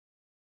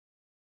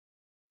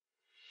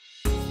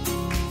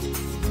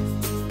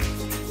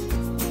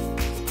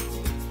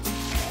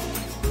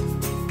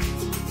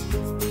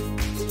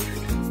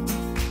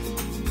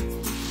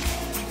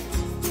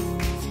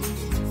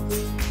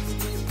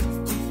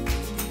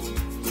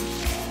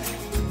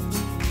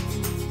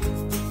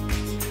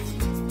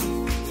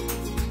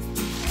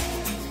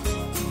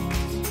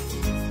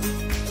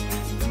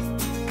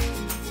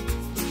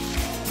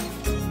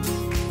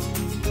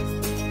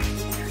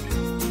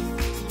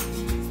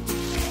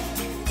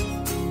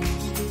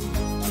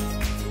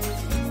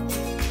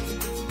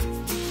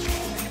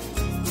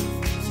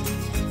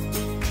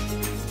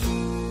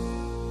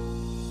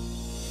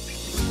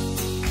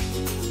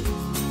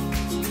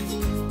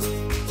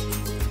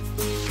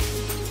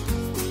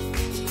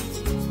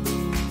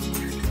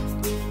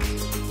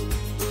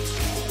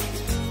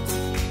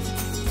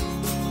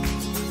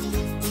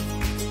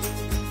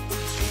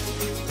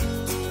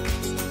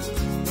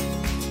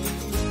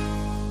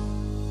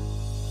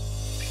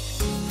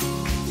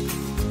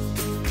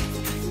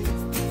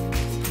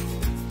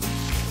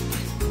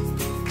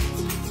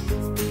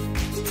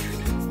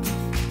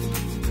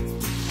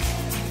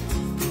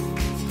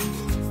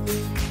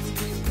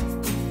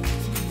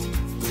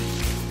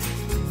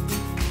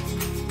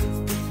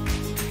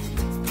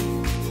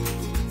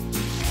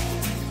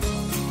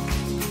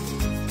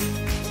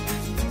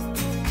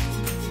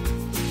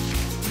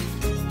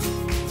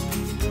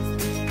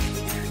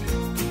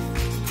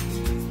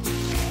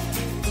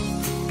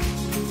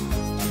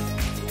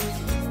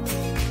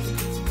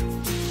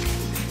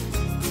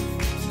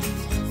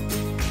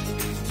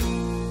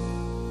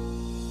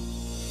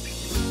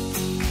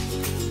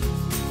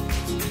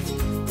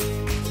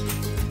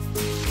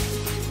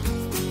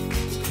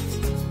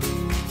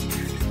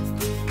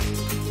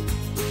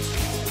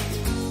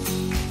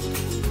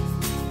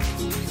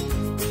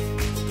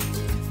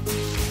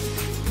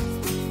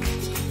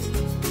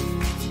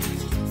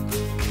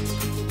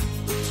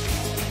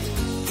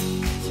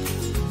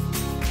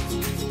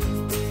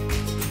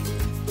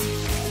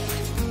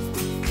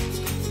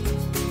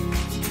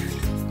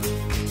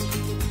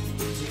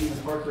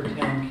Parker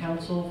Town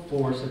Council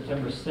for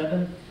September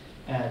 7th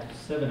at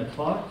 7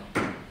 o'clock.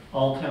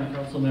 All town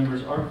council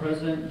members are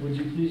present. Would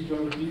you please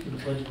join with me for the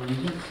Pledge of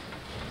Allegiance?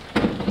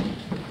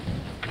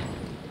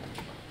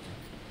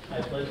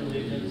 I pledge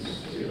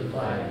allegiance to the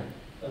flag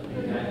of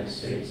the United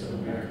States of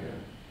America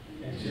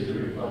and to the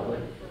republic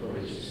for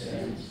which it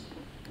stands,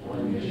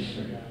 one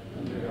nation,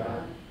 under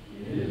God,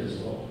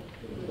 indivisible,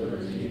 with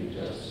liberty and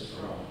justice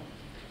for all.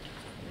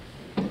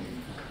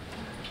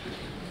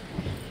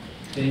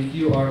 Thank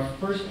you. Our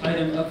first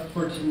item up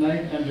for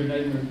tonight, under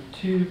number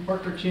 2,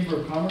 Parker Chamber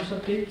of Commerce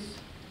updates.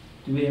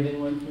 Do we have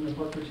anyone from the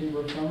Parker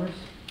Chamber of Commerce?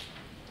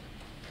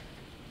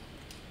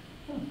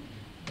 Oh,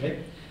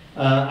 okay.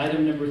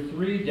 Item number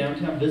 3,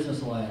 Downtown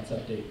Business Alliance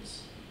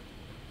updates.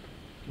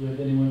 Do we have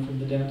anyone from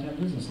the Downtown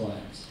Business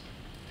Alliance?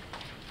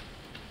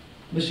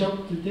 Michelle,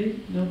 did they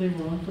know they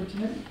were on for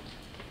tonight?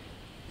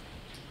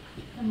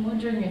 I'm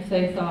wondering if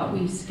they thought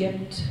we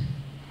skipped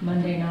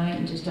Monday night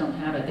and just don't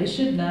have it. They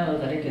should know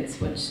that it gets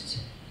switched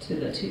to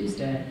the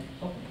Tuesday.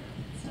 Oh.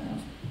 So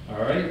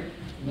All right.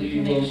 we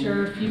can make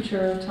sure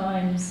future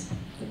times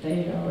that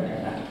they are aware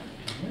of that.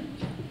 All right.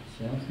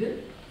 Sounds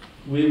good.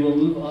 We will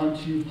move on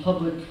to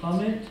public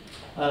comment.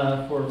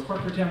 For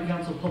Parker Town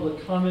Council,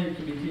 public comment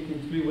can be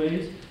taken 3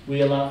 ways.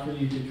 We allow for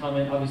you to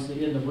comment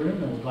obviously in the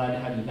room, and we're glad to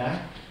have you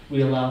back.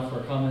 We allow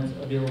for comments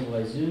available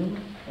by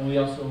Zoom, and we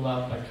also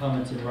allow for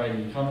comments in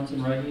writing. Comments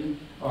in writing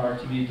are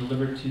to be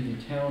delivered to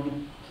the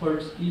town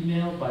clerk's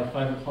email by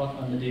 5 o'clock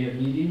on the day of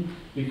meeting.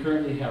 We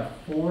currently have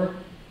 4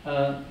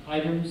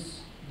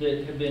 items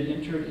that have been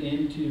entered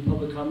into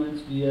public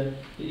comments via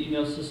the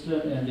email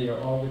system, and they are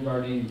all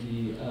regarding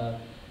the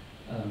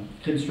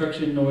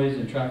construction noise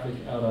and traffic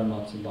out on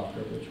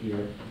Motsenbacher, which we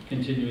are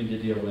continuing to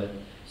deal with.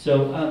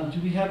 So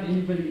do we have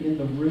anybody in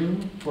the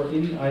room for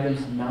any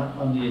items not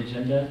on the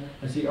agenda?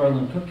 I see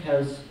Arlen Cook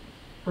has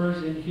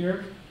hers in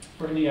here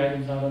for any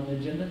items not on the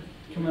agenda.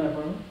 Come on up,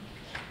 Arlen.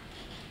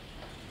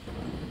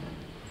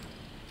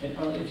 And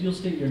Arlen, if you'll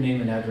state your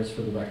name and address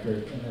for the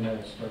record, and then I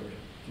will start with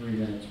 3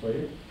 minutes for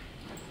you.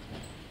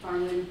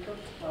 Arlen Cook,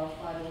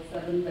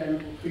 507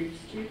 Venerable Creek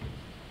Street.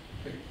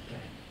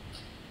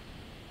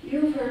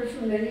 You've heard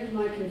from many of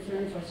my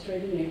concerned,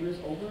 frustrated neighbors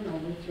over and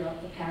over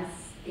throughout the past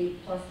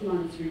 8+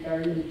 months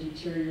regarding the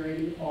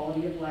deteriorating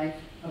quality of life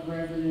of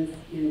residents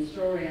in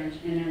Stroh Ranch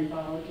and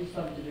Anthology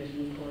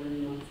subdivision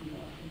bordering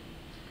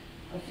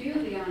Motsenbacher. A few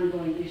of the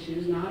ongoing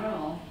issues, not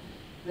all,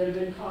 that have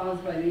been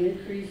caused by the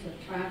increase of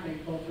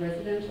traffic, both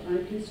residential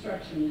and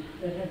construction,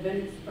 that have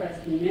been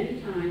expressed many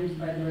times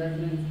by the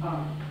residents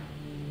are: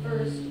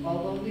 first,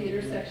 although the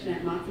intersection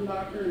at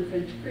Motsenbacher and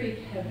French Creek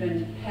has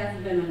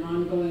been an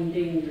ongoing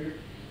danger,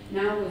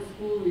 now with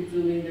school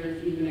resuming, there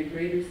is even a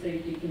greater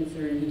safety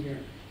concern here.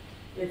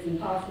 It's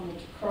impossible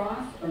to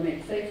cross or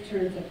make safe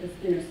turns at this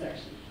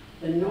intersection.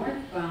 The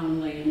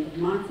northbound lane of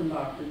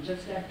Motsenbacher,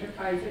 just after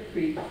Kaiser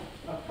Creek,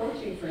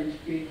 approaching French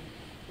Creek,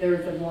 there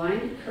is a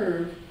blind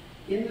curve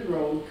in the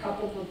road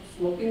coupled with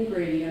sloping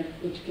gradient,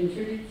 which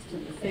contributes to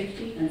the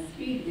safety and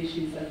speed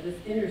issues at this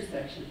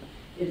intersection.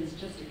 It is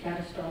just a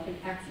catastrophic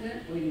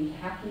accident waiting to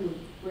happen with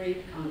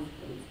grave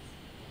consequences.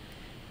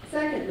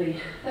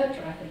 Secondly, the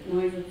traffic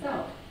noise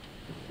itself.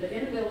 The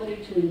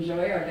inability to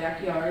enjoy our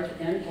backyards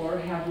and or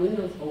have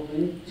windows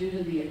open due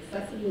to the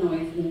excessive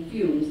noise and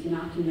fumes,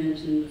 not to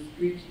mention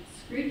the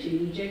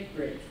screeching Jake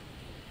brakes.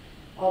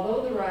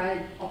 Although the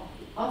rise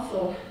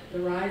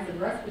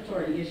of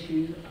respiratory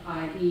issues,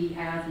 i.e.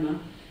 asthma,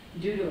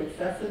 due to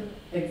excessive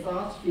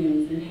exhaust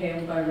fumes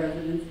inhaled by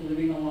residents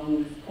living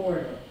along this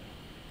corridor.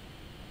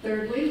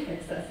 Thirdly,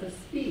 excessive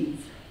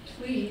speeds.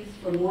 Pleas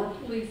for more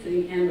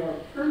policing and or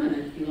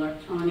permanent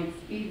electronic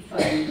speed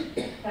signs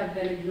have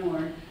been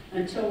ignored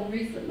until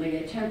recently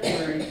a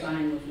temporary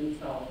sign was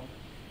installed.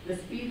 The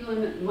speed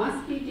limit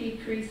must be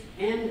decreased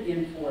and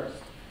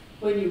enforced.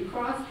 When you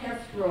cross Hess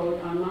Road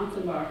on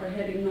Motsenbacher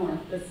heading north,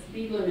 the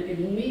speed limit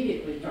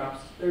immediately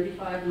drops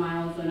 35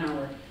 miles an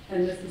hour,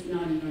 and this is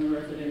not even a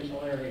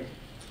residential area.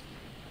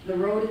 The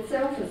road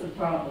itself is a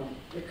problem.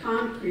 The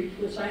concrete,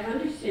 which I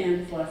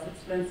understand is less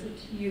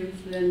expensive to use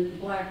than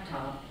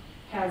blacktop,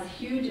 has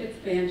huge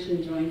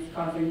expansion joints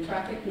causing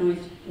traffic noise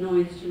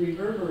to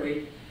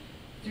reverberate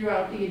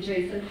throughout the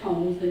adjacent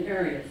homes and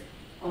areas.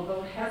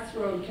 Although Hess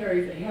Road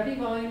carries a heavy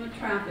volume of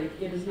traffic,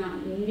 it is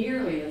not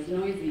nearly as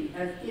noisy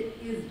as it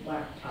is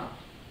blacktop.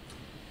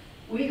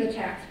 We, the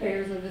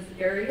taxpayers of this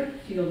area,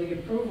 feel the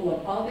approval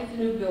of all these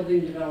new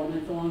building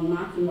developments along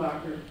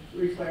Motsenbacher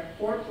reflect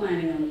poor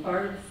planning on the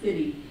part of the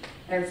city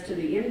as to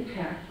the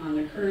impact on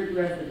the current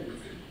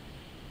residents.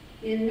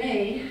 In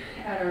May,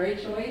 at our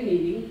HOA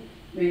meeting,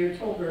 Mayor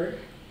Tolberg,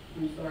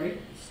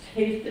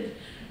 stated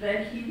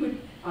that he would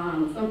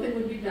something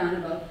would be done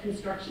about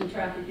construction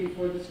traffic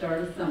before the start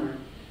of summer.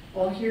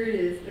 Well, here it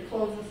is, the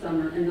close of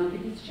summer, and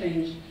nothing has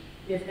changed.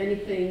 If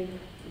anything,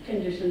 the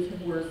conditions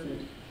have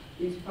worsened.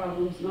 These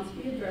problems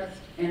must be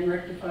addressed and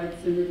rectified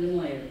sooner than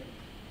later.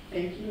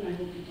 Thank you, and I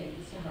hope you take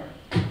this to heart.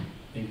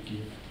 Thank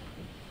you.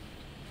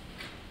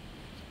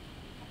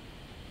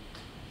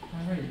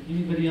 All right,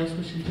 anybody else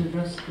wishing to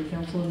address the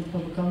council in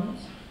public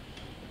comments?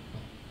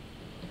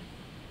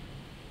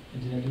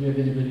 Do we have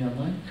anybody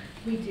online?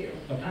 We do.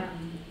 Okay.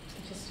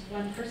 Just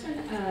one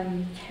person,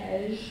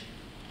 Tej,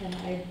 and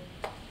I,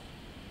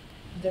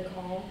 the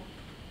call.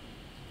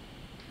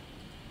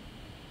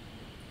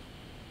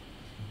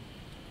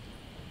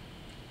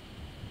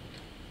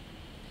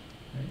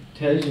 Right.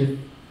 Tej, if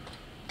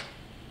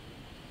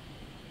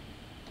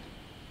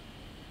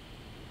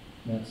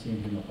not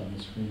seeing him up on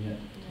the screen yet.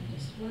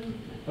 Just one moment.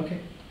 Okay.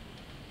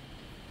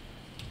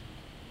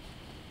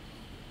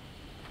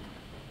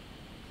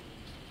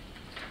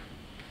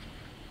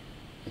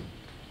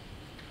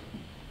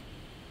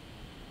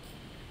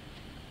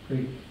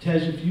 Great.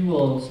 Tej, if you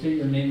will state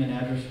your name and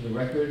address for the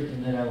record,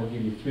 and then I will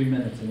give you 3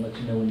 minutes and let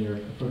you know when you're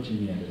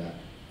approaching the end of that.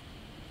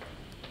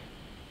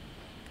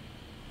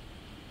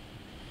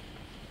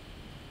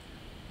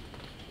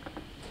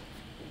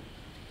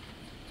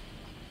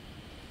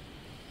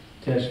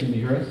 Tej, can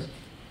you hear us?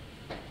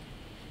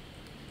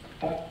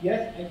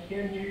 Yes, I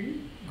can hear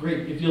you.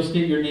 Great. If you'll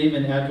state your name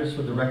and address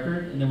for the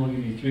record, and then we'll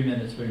give you 3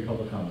 minutes for your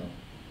public comment.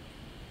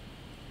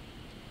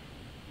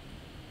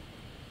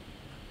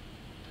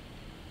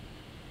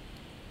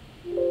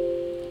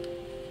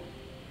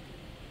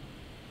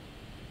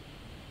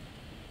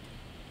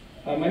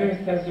 My name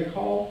is Tez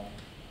Hall.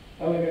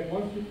 I live at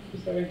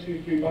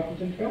 15723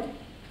 Buffington Trail.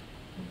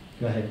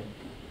 Go ahead.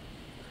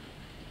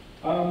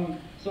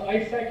 So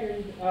I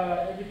second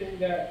everything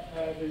that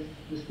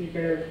the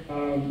speaker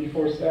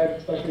before said,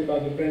 especially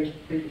about the French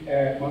Creek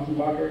at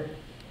Monsenbacher.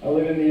 I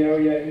live in the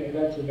area, and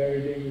that's a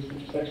very dangerous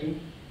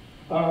intersection.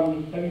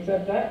 Having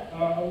said that,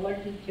 I would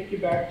like to take you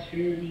back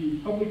to the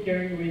public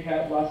hearing we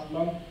had last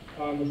month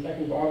on the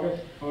 2nd of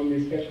August on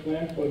the sketch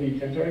plan for the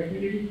Tantara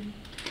community.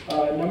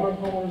 A number of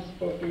homeowners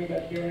spoke during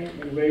that hearing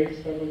and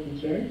raised several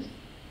concerns.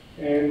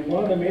 And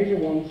one of the major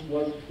ones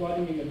was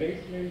flooding in the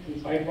basements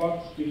and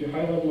sidewalks due to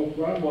high level of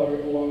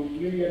groundwater along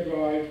Elyria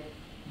Drive,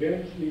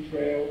 Bailey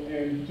Trail,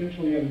 and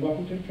potentially on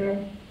Buffington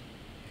Trail.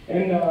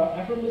 And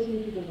after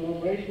listening to the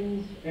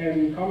deliberations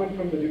and comment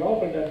from the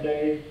developer that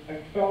day,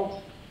 I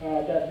felt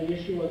that the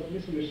issue was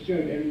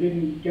misunderstood and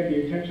didn't get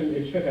the attention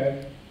it should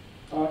have.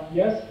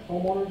 Yes,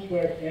 homeowners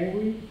were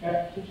angry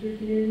at potential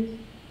communities,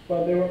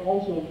 but they were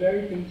also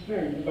very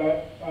concerned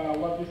about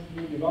what this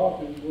new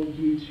development will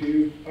do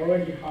to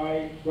already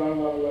high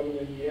groundwater level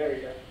in the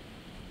area.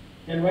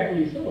 And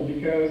rightly so,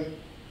 because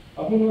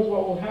who knows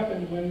what will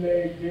happen when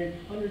they dig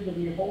hundreds of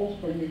new holes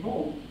for new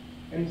homes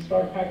and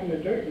start packing the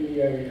dirt in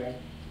the area.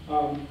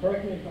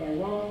 Correct me if I'm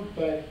wrong,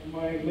 but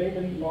my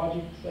layman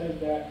logic says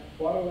that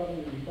water level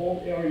in the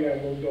whole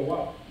area will go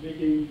up,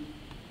 making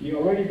the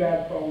already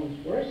bad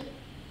problems worse.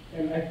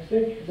 And I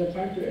think the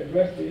time to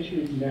address the issue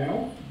is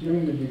now,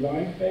 during the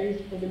design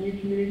phase for the new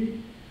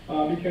community,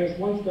 because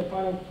once the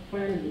final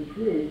plan is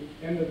approved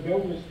and the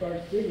builder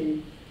starts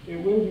digging,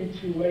 it will be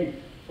too late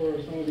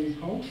for some of these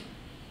homes.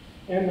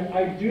 And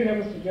I do have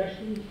a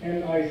suggestion,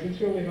 and I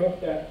sincerely hope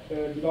that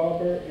the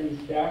developer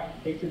and staff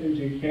takes it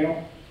into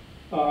account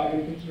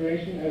in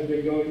consideration as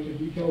they go into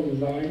detailed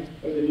design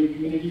of the new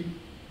community.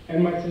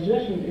 And my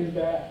suggestion is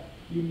that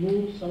you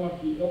move some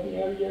of the open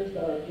areas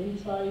that are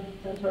inside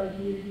Tantara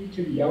community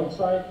to the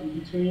outside in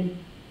between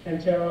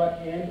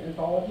Tantara and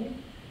Anthology,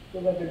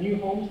 so that the new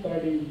homes that are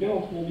being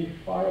built will be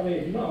far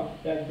away enough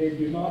that they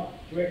do not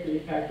directly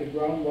impact the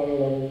groundwater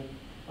level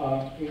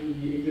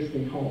in the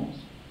existing homes.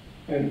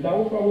 And that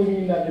will probably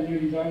mean that the new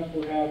designs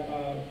will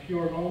have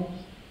fewer homes,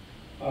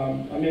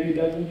 maybe a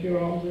dozen fewer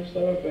homes or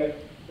so, but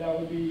that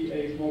would be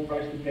a small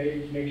price to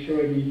pay to make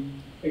sure the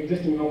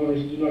existing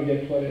homeowners do not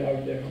get flooded out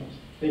of their homes.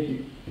 Thank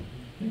you.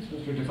 Thanks,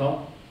 Mr.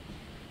 DeCall.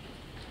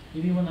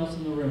 Anyone else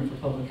in the room for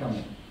public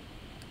comment?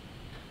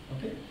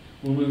 Okay,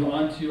 we'll move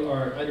on to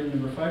our item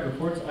number 5,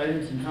 reports,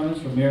 items, and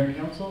comments from Mayor and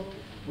Council.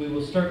 We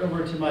will start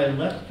over to my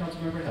left,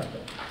 Councilmember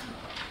Hefta.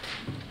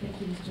 Thank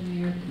you, Mr.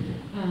 Mayor.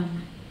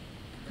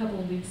 A couple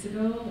of weeks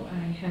ago,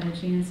 I had a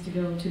chance to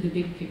go to the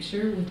big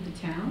picture with the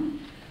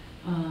town,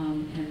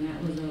 and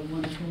that was a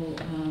wonderful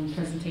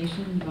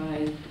presentation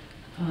by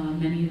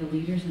many of the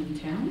leaders in the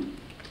town.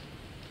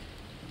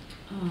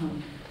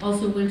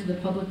 Also went to the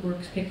Public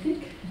Works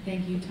picnic.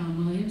 Thank you,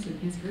 Tom Williams and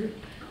his group,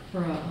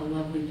 for a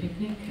lovely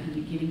picnic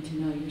and getting to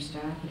know your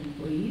staff and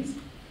employees.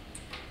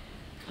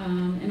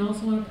 And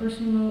also on a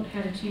personal note,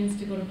 had a chance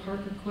to go to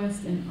Parker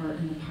Quest and Art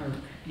in the Park,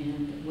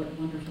 and what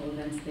wonderful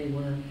events they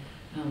were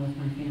with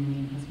my family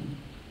and husband.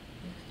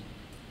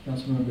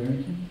 Councilmember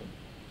Barrington.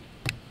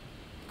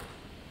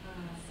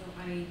 So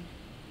I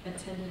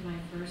attended my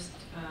first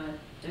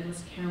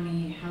Douglas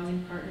County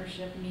Housing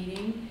Partnership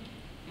meeting,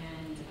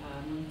 and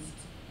amongst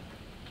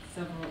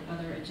several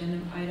other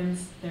agenda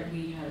items that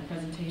we had a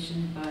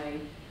presentation by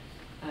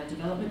a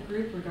development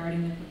group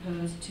regarding the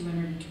proposed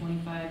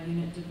 225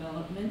 unit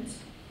development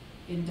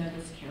in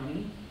Douglas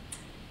County.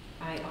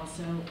 I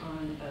also,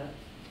 on a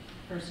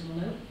personal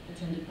note,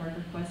 attended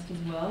Parker Quest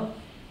as well,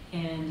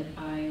 and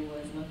I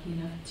was lucky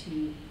enough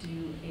to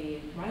do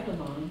a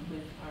ride-along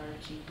with our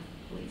chief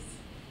of police.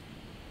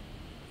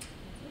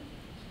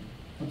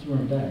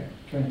 Councilmember Dyer,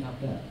 try and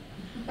top that.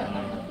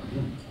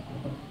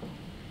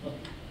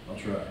 I'll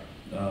try.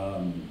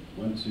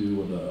 Went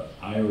to the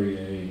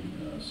IREA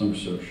Summer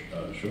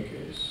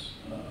Showcase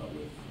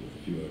with a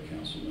few other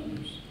council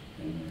members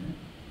and mayor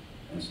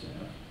and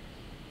staff.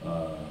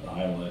 The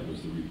highlight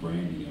was the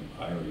rebranding of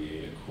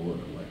IREA Accord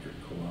Electric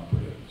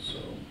Cooperative. So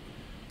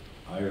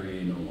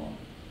IREA no longer.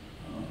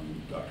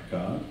 Dr.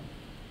 Cog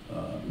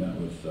met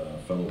with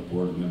fellow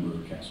board member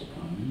Castle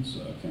Pines,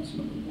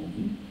 Councilmember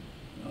Mulvey.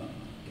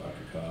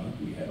 Dr. Cog,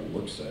 we had a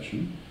work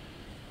session.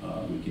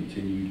 We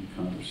continued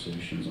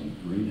conversations on the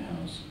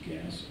greenhouse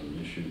gas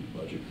emission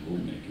budget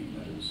rulemaking.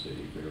 That is a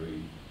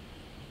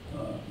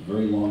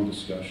very long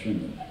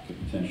discussion that could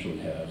potentially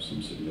have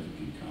some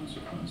significant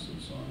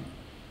consequences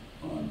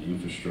on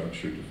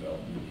infrastructure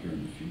development here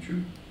in the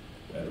future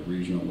at a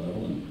regional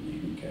level and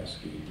even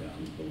cascade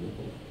down to the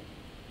local level.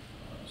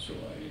 So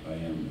I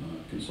am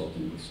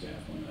consulting with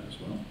staff on that as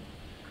well.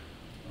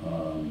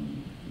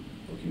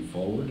 Looking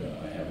forward,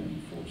 I have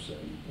an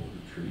E470 board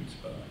retreat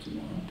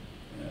tomorrow,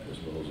 as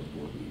well as a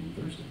board meeting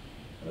Thursday,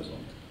 as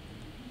always.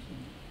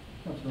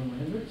 Councilmember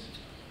Hendricks?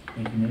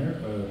 Thank you, Mayor.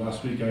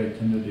 Last week I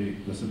attended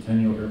the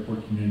Centennial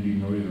Airport Community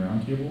Noise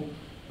Roundtable.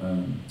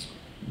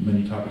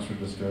 Many topics were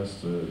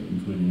discussed,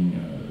 including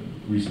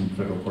recent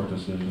federal court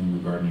decision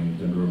regarding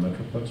the Denver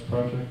Metroplex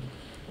project.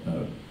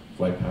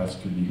 Flight paths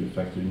could be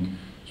affecting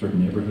certain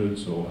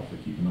neighborhoods, so we'll have to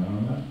keep an eye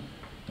on that.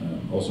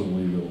 Also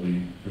believe they'll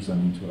be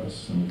presenting to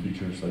us in the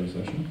future study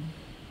session.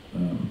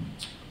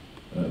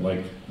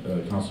 Like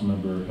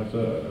Councilmember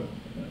Hefta,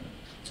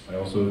 I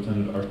also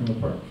attended Art in the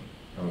Park.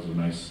 That was a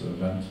nice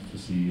event to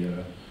see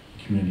the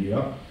community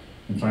out.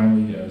 And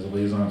finally, as a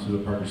liaison to the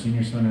Parker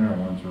Senior Center, I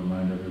wanted to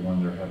remind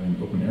everyone they're having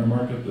an open air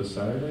market this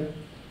Saturday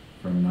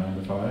from 9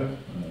 to 5.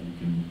 You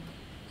can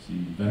see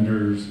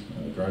vendors,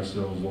 dry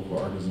sales, local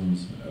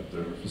artisans at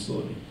their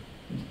facility.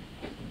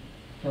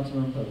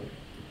 Councilmember Putnam?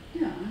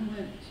 Yeah, I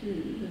went to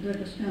the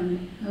Douglas County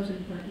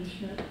Housing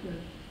Partnership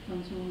with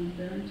Councilwoman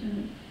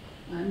Barrington.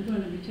 I'm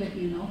going to be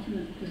taking an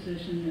alternate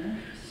position there,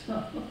 so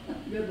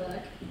good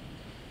luck.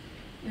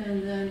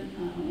 And then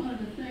I wanted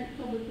to thank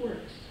Public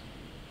Works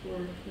for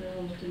their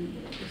hosting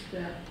the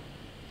staff.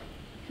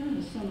 Kind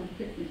of a summer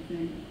picnic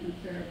thing and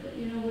fair, but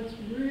you know what's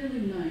really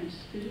nice,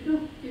 because you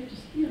don't get to,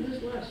 you know,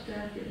 there's a lot of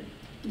staff here,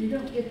 and you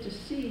don't get to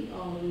see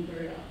all of them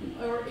very often,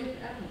 or if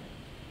ever.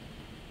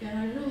 And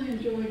I really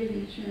enjoy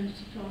getting a chance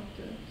to talk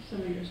to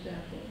some of your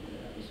staff over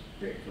there. That was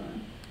great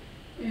fun.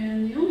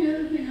 And the only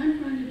other thing I'm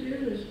trying to do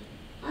is,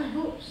 I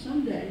hope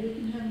someday we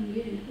can have a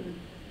meeting for the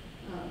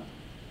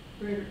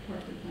Greater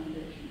Parker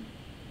Foundation.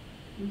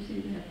 We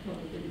seem to have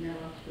trouble getting that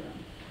off the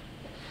ground.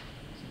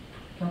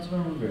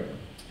 Councilmember Rivera?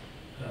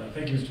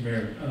 Thank you, Mr.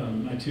 Mayor.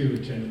 I too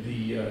attended the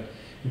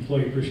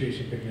Employee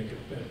Appreciation Picnic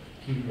at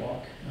Key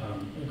Walk.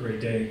 A great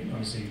day,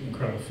 obviously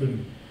incredible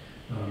food.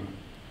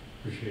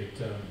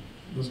 Appreciate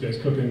those guys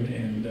cooking,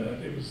 and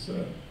it was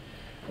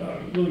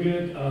really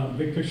good.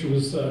 Big picture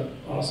was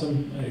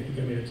awesome. I think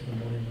I made it to the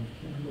morning one. I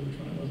can't remember which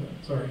one it was.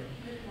 Sorry.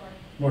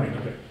 Morning.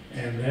 Okay.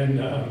 And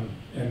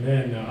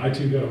then I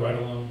too got a ride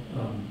along.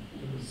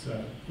 It was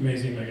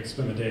amazing. I got to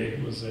spend the day.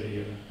 It was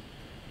a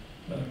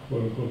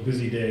quote unquote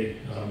busy day.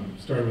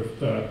 Started with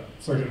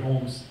Sergeant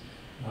Holmes,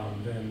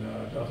 then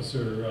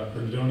Officer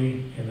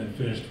Bernardoni, and then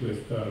finished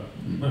with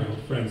my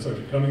old friend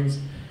Sergeant Cummings,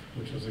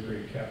 which was a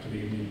great cap to the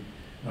evening.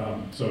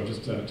 So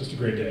just a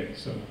great day.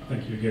 So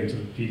thank you again to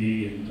the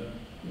PD, and it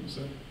was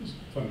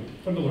fun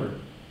to learn.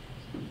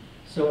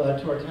 So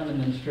to our town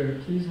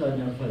administrator, please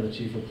notify the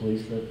chief of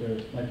police that there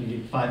might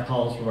be 5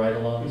 calls for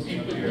ride-alongs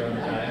here on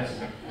the dais.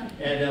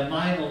 And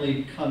my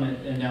only comment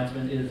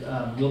announcement is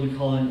we'll be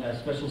calling a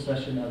special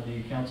session of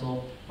the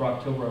council for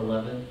October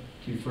 11th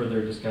to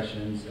further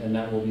discussions, and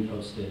that will be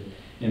posted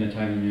in a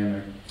timely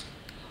manner.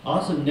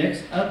 Also,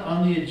 next up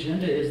on the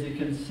agenda is the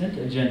consent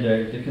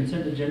agenda. The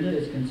consent agenda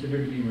is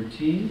considered to be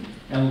routine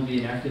and will be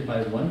enacted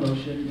by one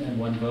motion and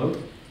one vote.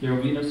 There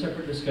will be no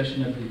separate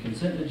discussion of the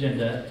consent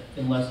agenda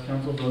unless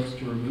council votes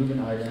to remove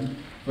an item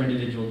for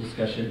individual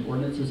discussion.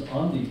 Ordinances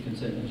on the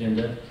consent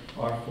agenda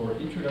are for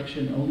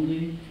introduction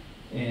only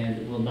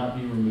and will not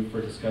be removed for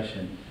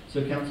discussion.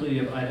 So council,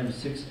 you have items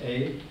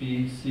 6A,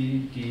 B,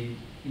 C, D,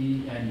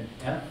 E, and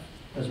F,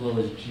 as well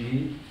as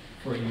G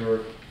for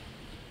your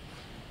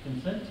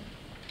consent.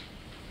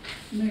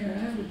 Mayor,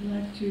 I would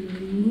like to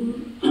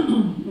remove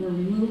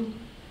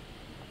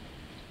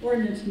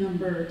ordinance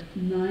number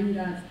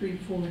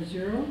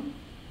 9.340.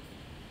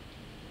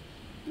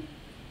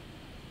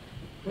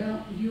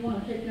 Well, do you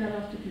want to take that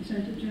off the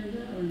consent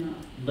agenda or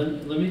not?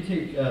 Let me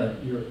take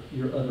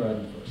your other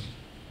item first.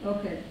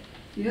 Okay.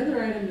 The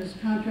other item is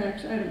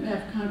contracts, item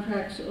F,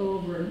 contracts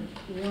over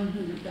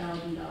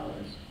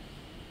 $100,000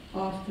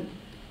 off the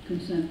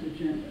consent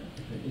agenda.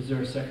 Okay. Is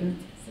there a second?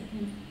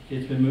 Second. Okay,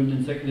 it's been moved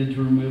and seconded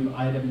to remove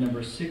item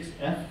number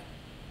 6F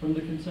from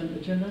the consent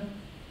agenda.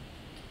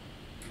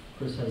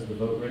 Chris has the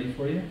vote ready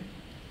for you.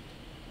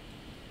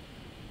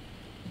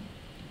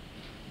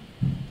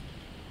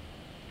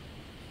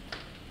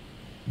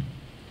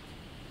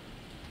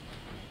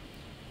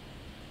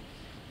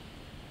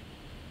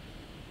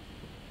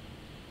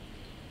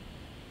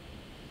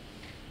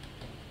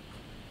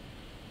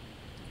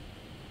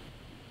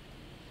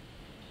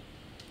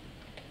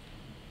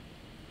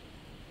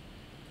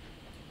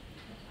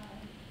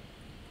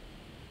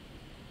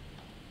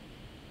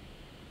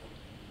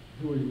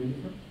 Who are you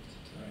waiting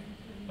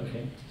for?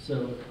 Okay,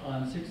 so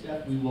on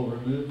 6F, we will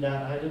remove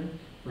that item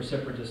for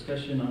separate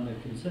discussion on the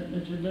consent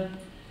agenda.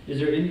 Is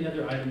there any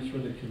other items for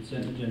the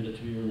consent agenda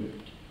to be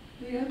removed?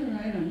 The other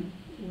item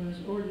was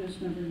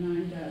ordinance number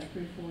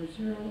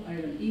 9-340,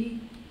 item E,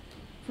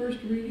 first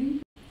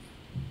reading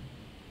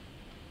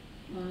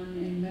on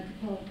a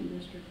metropolitan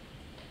district.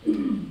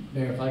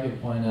 Mayor, if I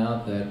could point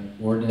out that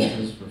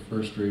ordinances for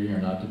first reading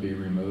are not to be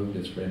removed,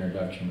 it's for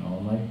introduction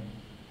only.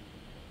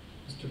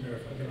 Mr. Mayor,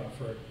 if I could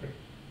offer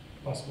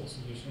a possible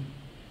solution,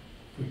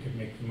 if we could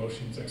make the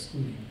motions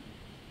excluding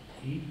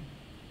E,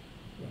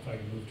 if I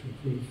could move to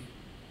approve.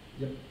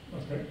 Yep.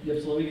 Okay.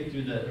 Yep, so let me get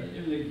through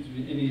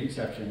any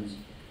exceptions.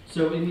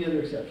 So any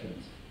other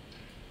exceptions?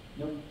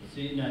 Nope,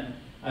 see none.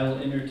 I will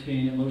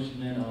entertain a motion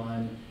then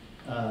on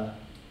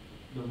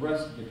the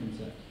rest of the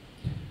consent.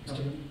 Thank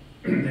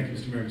you,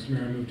 Mr. Mayor. Mr.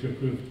 Mayor, I move to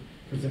approve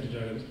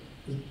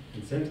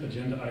consent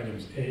agenda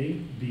items A,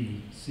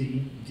 B,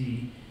 C,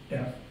 D,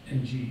 F,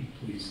 and G,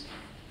 please.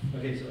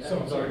 Okay, so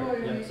So, sorry,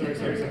 yeah.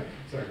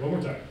 sorry, one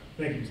more time.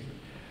 Thank you, Mr.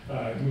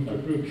 I move to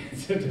approve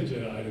consent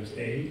agenda items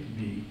A,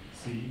 B,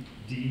 C,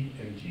 D,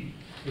 and G,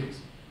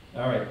 please.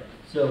 All right,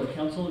 so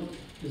council,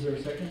 is there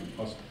a second?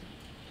 Awesome.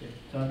 Okay,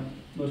 Tom,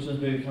 motion is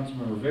made by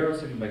Councilmember Rivera,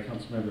 second by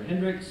Councilmember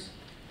Hendricks.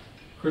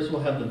 Chris will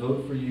have the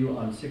vote for you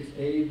on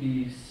 6A,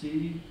 B,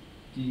 C,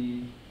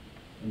 D,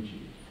 and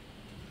G.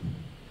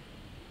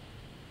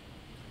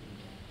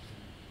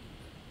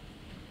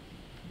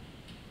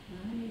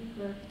 I need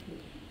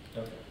clarification.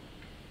 Okay.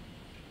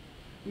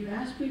 You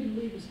asked me to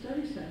leave a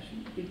study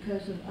session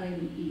because of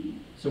item E.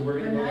 So we're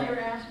But going now to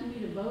you're asking me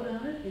to vote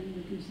on it in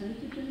the consent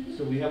agenda?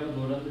 so we have a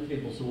vote on the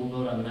table, so we'll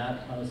vote on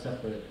that on a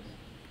separate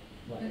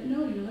line.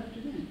 No, you left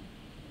it in.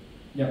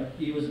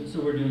 Yep, E was, so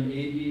we're doing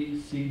A,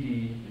 B, C,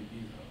 D,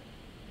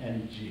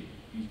 and G.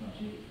 G,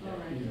 all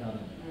right. He's not in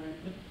All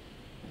right. there.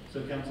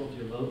 So council, if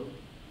you vote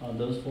on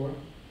those four?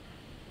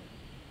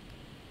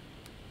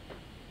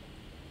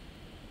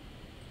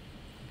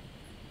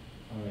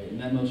 All right, and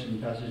that motion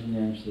passes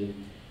unanimously.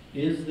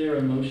 Is there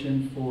a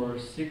motion for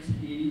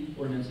 6E,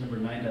 ordinance number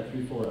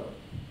 9.340?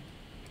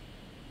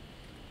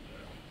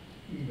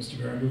 Mr.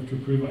 Mayor, I move to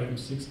approve item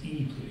 6E,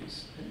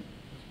 please.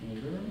 Councilmember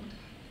Rivera.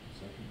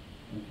 Second.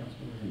 And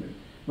Councilmember Hendricks.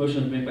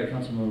 Motion is made by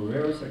Councilmember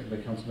Rivera, second by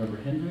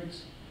Councilmember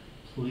Hendricks.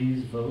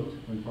 Please vote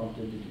when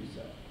prompted to do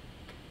so.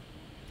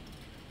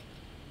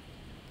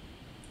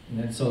 And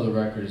then so the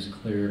record is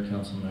clear,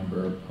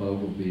 Councilmember Poe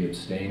will be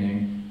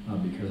abstaining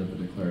because of a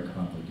declared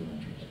conflict of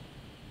interest.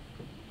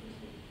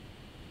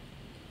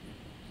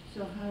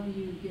 So how do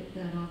you get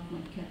that off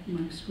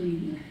my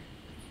screen there?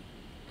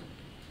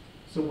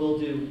 So we'll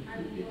do.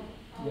 Yeah.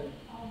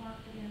 I'll mark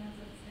it in as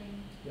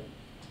abstain. Yeah.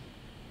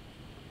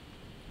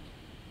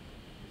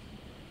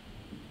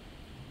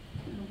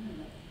 I don't have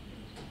that.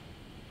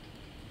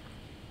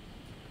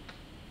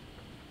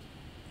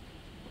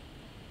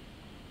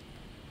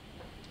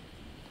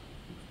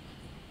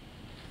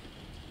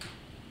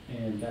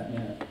 And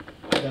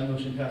that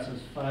motion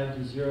passes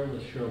 5-0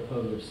 with Cheryl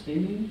Pogue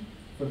abstaining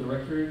for the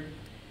record.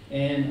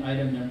 And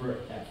item number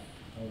F,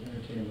 I'll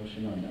entertain a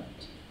motion on that.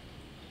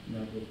 Now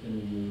that's been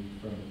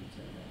removed from the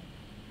consent agenda.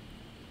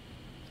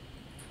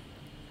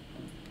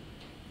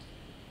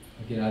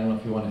 Again, I don't know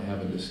if you want to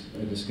have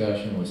a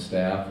discussion with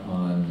staff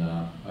on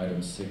item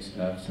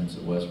 6F since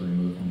it was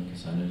removed from the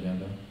consent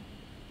agenda.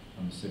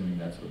 I'm assuming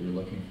that's what you're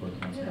looking for, Yes,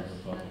 Councilmember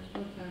that's Poe.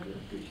 what I would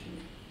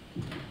appreciate.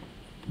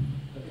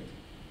 Okay.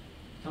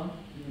 Tom,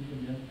 you can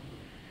come down.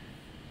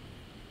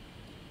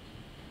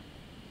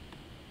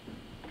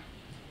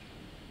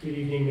 Good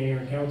evening, Mayor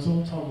and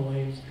Council. Tom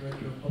Williams,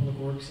 Director of Public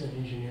Works and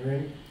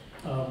Engineering.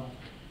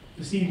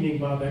 This evening,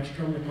 Bob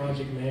Ekstrom, the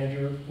project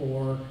manager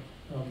for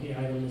the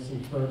item that's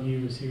in front of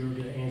you, is here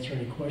to answer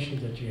any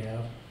questions that you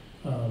have.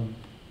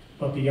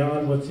 But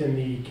beyond what's in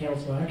the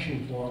council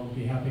action form, we'll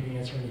be happy to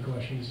answer any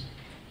questions.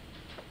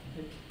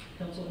 Okay.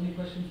 Council, any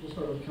questions? We'll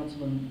start with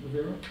Councilman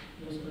Rivera.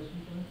 Any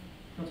questions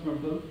for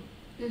Councilmember Pogue?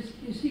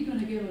 Is he going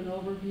to give an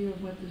overview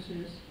of what this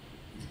is?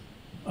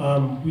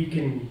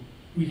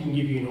 We can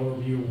give you an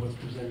overview of what's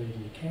presented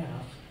in the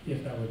CAF,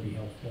 if that would be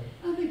helpful.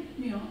 I think,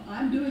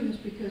 I'm doing this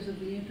because of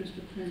the interest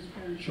of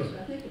transparency. Sure. So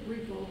I think a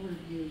brief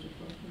overview is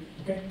appropriate.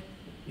 Okay,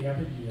 be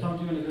happy to do that. Tom,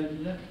 do you want to go ahead and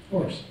do that? Of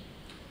course.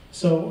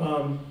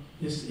 So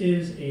this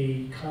is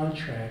a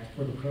contract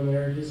for the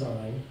preliminary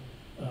design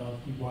of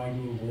the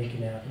widening of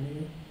Lincoln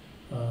Avenue.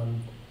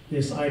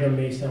 This item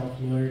may sound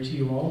familiar to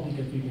you all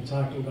because we've been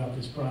talking about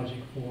this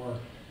project for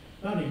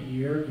about a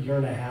year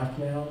and a half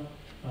now.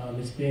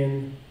 It's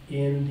been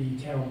in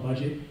the town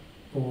budget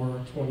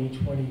for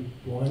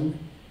 2021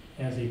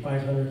 as a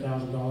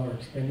 $500,000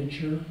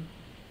 expenditure.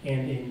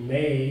 And in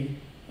May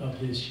of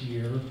this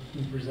year,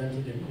 we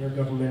presented an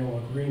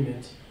intergovernmental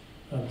agreement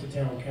to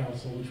town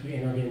council, which we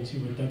entered into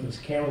with Douglas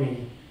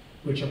County,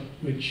 which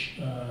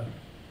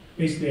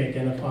basically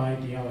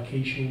identified the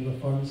allocation of the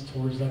funds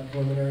towards that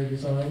preliminary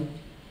design.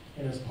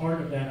 And as part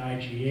of that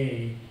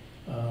IGA,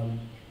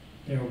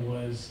 there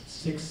was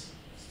 6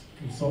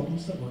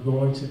 consultants that were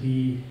going to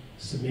be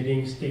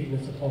submitting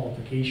statements of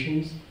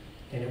qualifications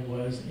and it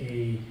was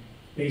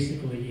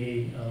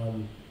basically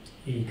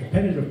a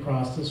competitive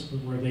process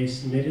where they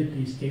submitted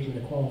the statement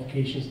of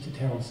qualifications to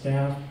town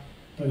staff,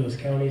 Douglas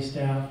County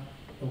staff,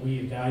 and we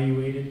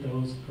evaluated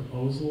those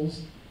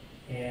proposals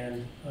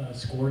and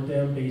scored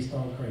them based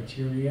on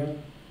criteria.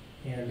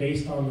 And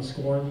based on the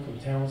scoring from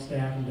town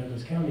staff and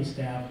Douglas County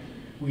staff,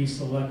 we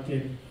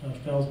selected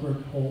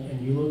Felsberg, Holt, and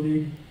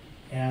Ulovig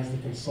as the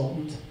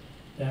consultant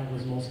that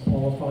was most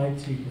qualified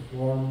to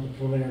perform the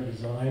preliminary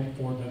design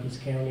for Douglas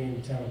County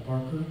and the town of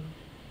Parker.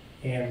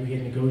 And we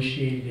had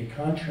negotiated a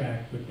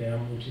contract with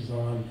them, which is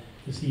on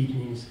this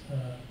evening's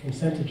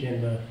consent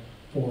agenda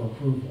for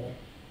approval.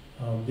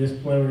 This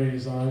preliminary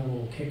design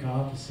will kick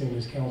off as soon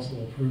as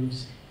council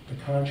approves the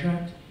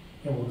contract,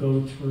 and we'll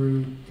go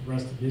through the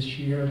rest of this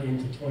year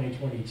into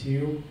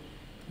 2022,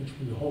 which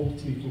we hope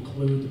to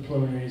conclude the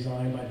preliminary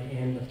design by the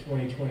end of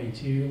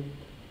 2022.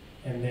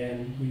 And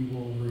then we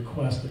will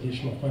request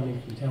additional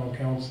funding from town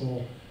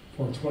council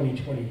for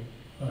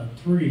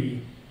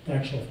 2023 to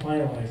actually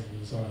finalize the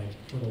design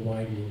for the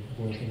widening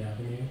of Lincoln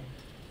Avenue,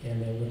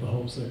 and then with the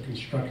hopes of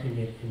constructing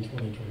it in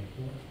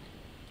 2024.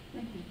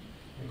 Thank you.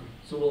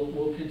 So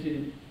we'll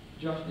continue.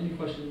 Josh, any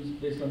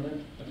questions based on that?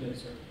 Okay,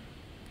 sir.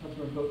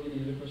 Councilor Pope,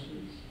 any other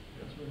questions?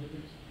 Councilor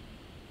Hendricks?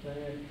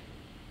 Diane?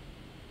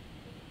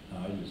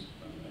 I just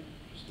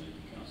thank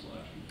the council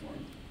action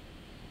form.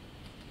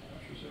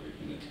 Captures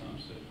everything that Tom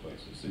said quite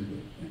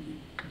succinctly. Thank you.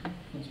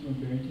 Councilor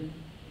Barrington?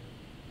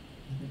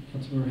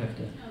 Councilor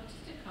Hefta? Oh,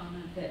 just a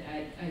comment that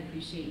I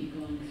appreciate you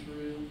going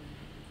through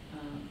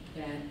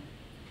that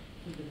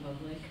with the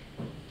public,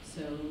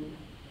 so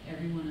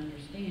everyone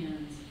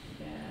understands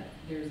that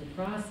there's a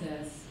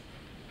process,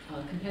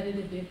 a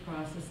competitive bid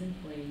process in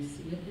place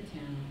with the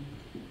town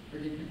for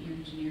different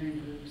engineering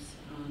groups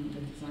on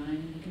the design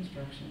and the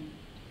construction.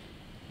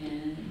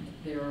 And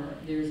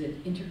there's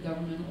an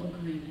intergovernmental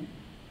agreement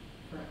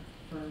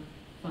for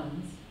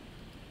funds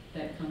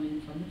that come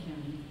in from the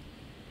county.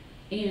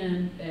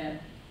 And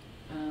that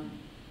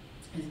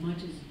as much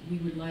as we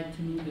would like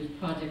to move this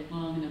project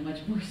along in a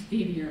much more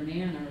speedier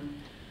manner,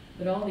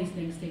 but all these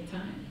things take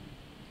time.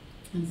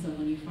 And so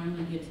when you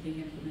finally get to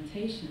the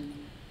implementation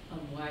of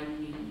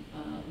widening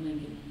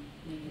Lincoln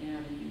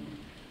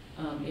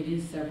Avenue, it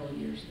is several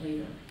years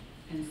later.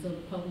 And so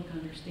the public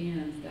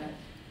understands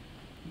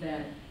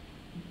that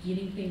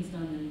getting things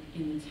done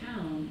in the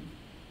town,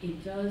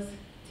 it does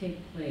take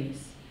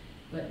place,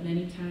 but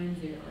many times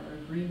there are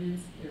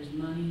agreements, there's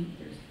money,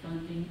 there's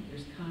funding,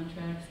 there's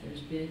contracts,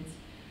 there's bids.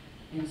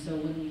 And so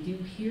when we do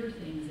hear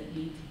things that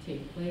need to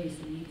take place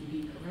and need to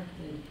be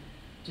corrected,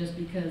 just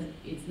because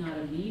it's not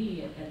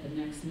immediate at the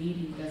next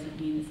meeting doesn't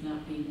mean it's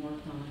not being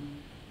worked on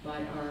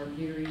by our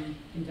very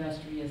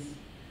industrious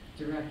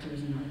directors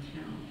in our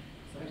town.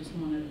 So I just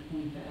wanted to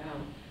point that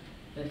out,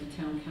 that the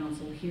town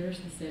council hears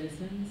the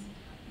citizens,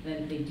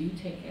 that they do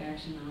take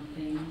action on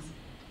things,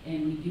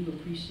 and we do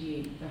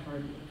appreciate the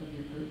hard work of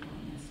your group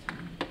on this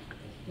time.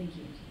 Thank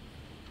you.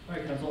 All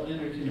right, council, I'll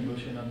entertain a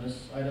motion on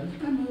this item.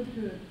 I move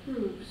to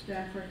approve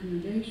staff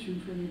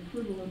recommendation for the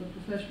approval of the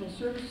professional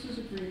services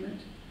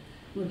agreement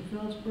with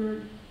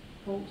Felsberg,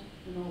 Holt,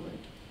 and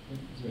Ulovig.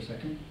 Is there a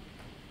second?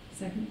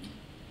 Second.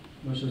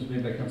 Motion is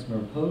made by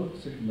Councilmember Pogue,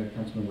 seconded by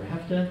Councilmember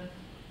Hefta.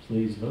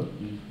 Please vote.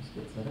 Let's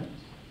get set up.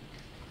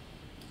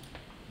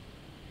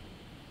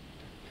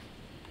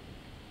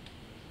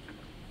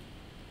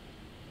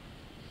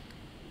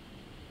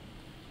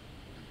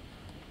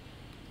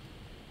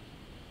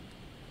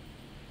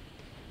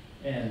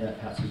 And that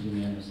passes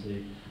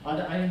unanimously. On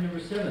to item number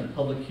 7,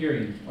 public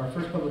hearing. Our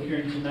first public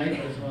hearing tonight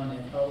is on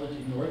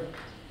Anthology North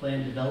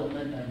Plan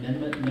Development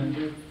Amendment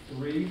number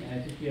 3. And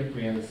I think we have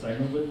Brianna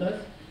Simon with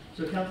us.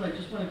 So council, I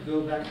just want to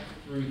go back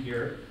through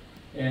here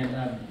and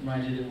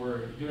remind you that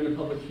we're doing a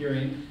public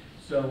hearing.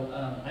 So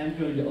I'm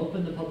going to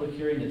open the public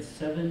hearing at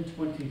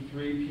 7:23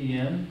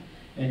 p.m.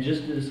 And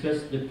just to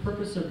discuss the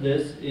purpose of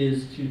this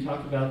is to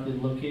talk about the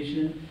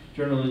location,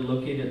 generally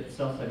located at the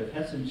south side of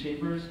Hessen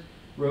Chambers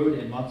Road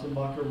and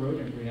Motzenbacher Road,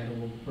 and Brianna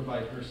will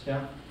provide her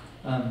staff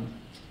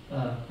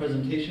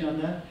presentation on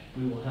that.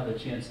 We will have a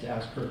chance to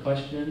ask her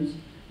questions.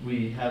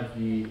 We have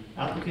the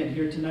applicant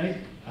here tonight.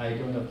 I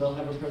don't know if they'll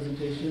have a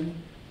presentation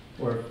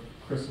or if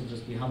Chris will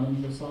just be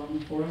humming the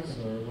song for us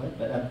or what,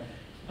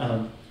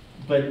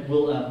 but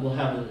we'll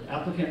have an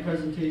applicant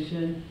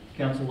presentation.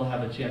 Council will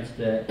have a chance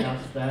to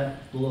ask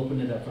that. We'll open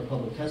it up for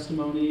public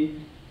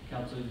testimony.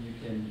 Council, you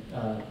can,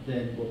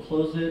 then we'll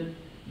close it.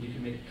 You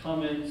can make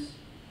comments.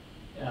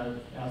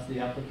 Ask the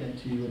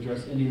applicant to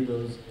address any of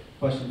those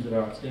questions that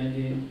are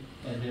outstanding,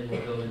 and then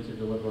we'll go into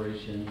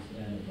deliberations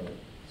and a vote.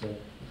 So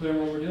clear on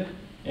what we're doing?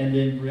 And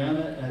then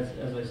Brianna,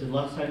 as I said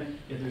last time,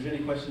 if there's any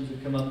questions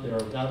that come up that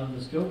are out of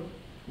the scope,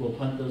 we'll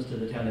punt those to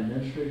the town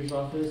administrator's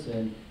office,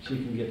 and she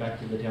can get back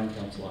to the town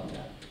council on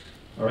that.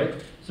 All right?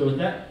 So with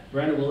that,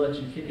 Brianna, we'll let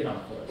you kick it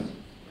off for us.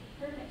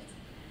 Perfect.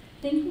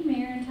 Thank you,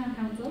 Mayor and Town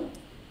Council.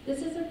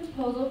 This is a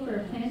proposal for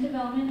a plan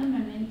development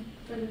amendment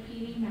for the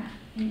PD map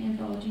in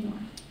Anthology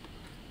North.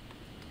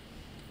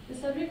 The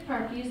subject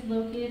property is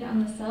located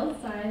on the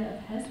south side of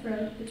Hess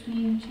Road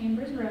between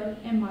Chambers Road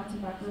and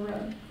Motzenbacher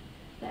Road.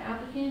 The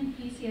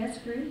applicant,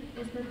 PCS Group,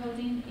 is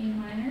proposing a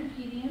minor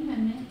PD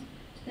amendment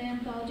to the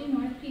Anthology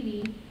North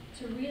PD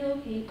to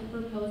relocate the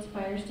proposed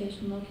fire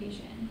station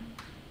location.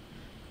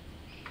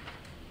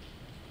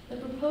 The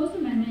proposed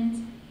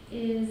amendment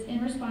is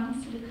in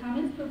response to the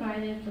comments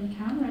provided from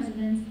town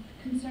residents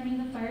concerning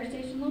the fire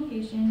station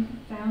location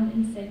found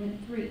in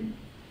segment 3.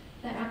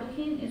 The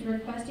applicant is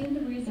requesting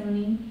the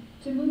rezoning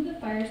to move the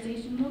fire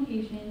station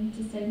location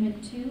to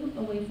segment 2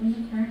 away from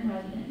the current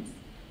residence.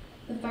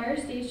 The fire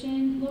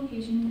station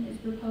location is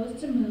proposed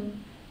to move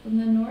from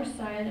the north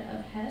side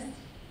of Hess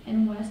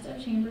and west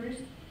of Chambers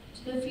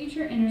to the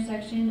future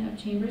intersection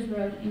of Chambers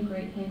Road and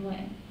Great Plain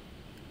Way.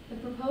 The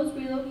proposed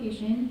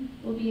relocation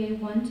will be a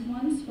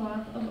one-to-one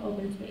swap of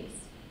open space.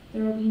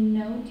 There will be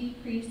no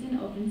decrease in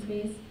open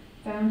space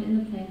found in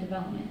the planned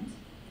development.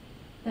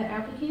 The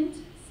applicant,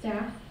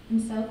 staff,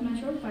 and South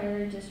Metro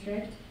Fire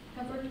District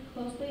have worked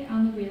closely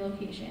on the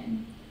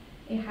relocation.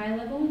 A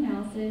high-level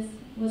analysis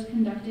was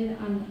conducted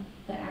on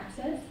the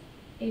access,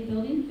 a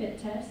building fit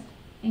test,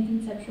 and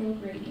conceptual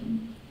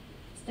grading.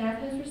 Staff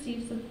has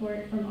received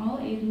support from all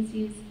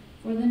agencies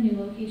for the new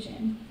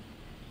location.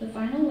 The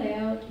final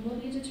layout will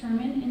be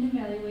determined and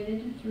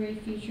evaluated through a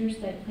future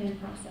site plan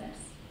process.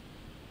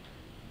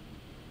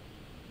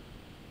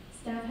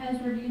 Staff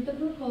has reviewed the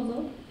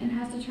proposal and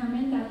has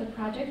determined that the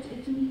project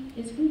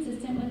is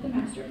consistent with the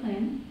master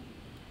plan,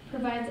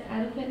 provides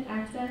adequate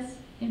access,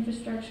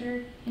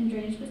 infrastructure, and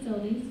drainage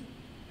facilities,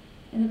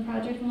 and the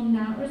project will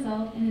not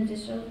result in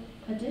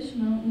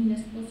additional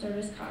municipal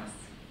service costs.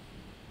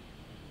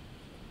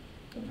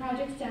 The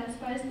project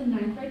satisfies the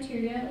 9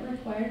 criteria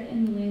required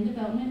in the land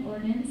development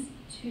ordinance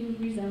to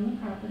rezone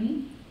the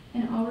property,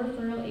 and all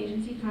referral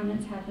agency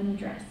comments have been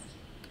addressed.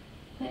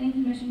 Planning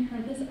Commission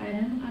heard this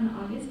item on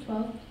August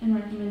 12th and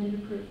recommended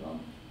approval.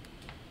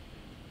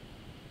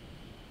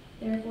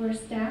 Therefore,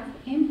 staff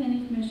and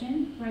Planning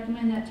Commission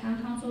recommend that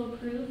Town Council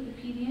approve the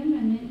PD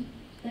amendment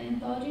to the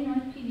Anthology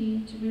North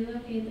PD to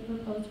relocate the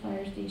proposed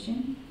fire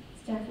station.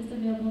 Staff is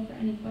available for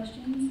any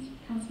questions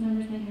council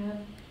members may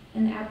have,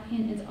 and the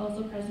applicant is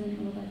also present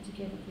and would like to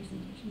give a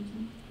presentation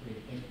tonight. Great,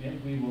 thank you,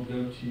 ma'am. We will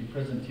go to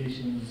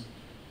presentations,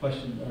 or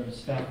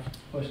staff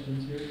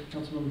questions here.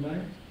 Councilmember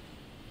Dyer?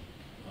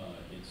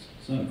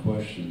 It's not a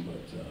question,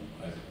 but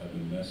I've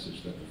been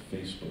messaged that the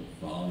Facebook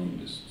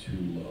volume is too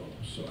low,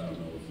 so I don't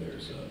know if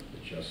there's an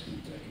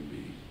adjustment that can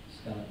be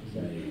Scott, is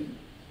that? made.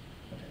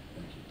 Okay,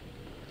 thank you.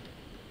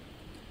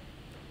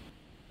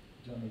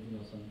 John, anything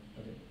else on?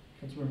 Okay,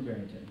 Councilmember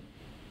Barrington.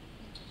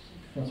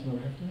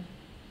 Councilmember Hefner?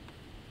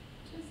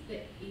 Just the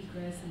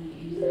egress and the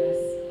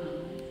ingress,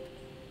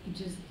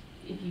 just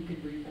if you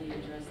could briefly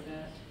address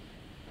that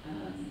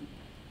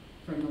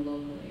from the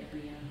local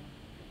area.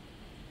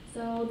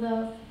 So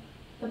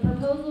the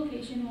proposed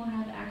location will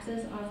have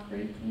access off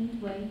Great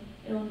Plains Way.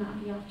 It will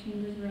not be off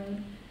Chambers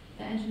Road.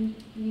 The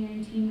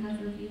engineering team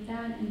has reviewed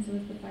that, and so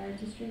has the fire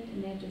district,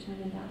 and they have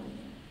determined that will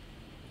work.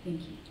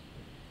 Thank you.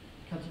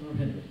 Councilmember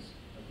Hendricks.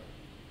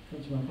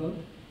 Councilmember Pope?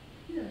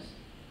 Yes.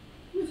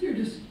 With your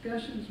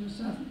discussions with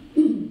South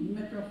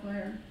Metro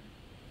Fire,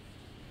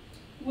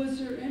 was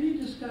there any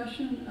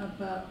discussion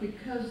about,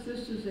 because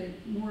this is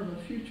more of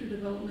a future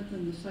development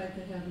than the site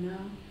they have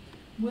now,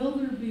 will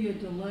there be a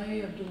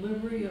delay of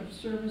delivery of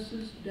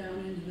services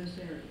down into this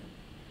area?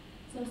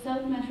 So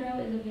South Metro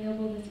is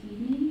available this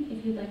evening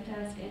if you'd like to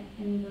ask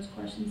any of those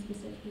questions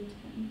specifically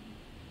to them.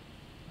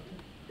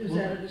 Is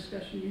that a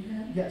discussion you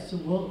had? Yeah, so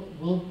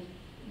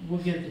we'll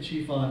get the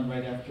chief on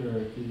right after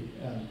the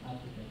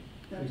applicant.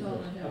 That's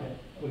all I have. Okay,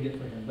 we'll get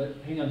for him, but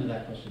hang on to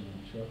that question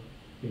then, sure.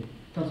 Okay,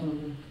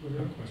 Councilmember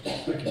Rivera? No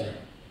questions. Thank you, Mayor.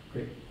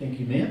 Great, thank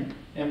you, ma'am.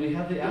 And we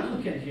have the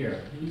applicant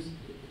here. Who's?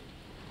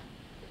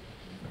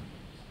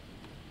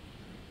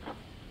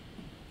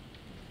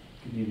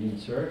 Good evening,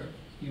 sir.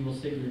 You will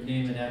state your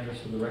name and address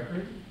for the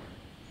record.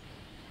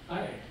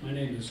 Hi, my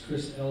name is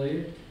Chris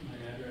Elliott. My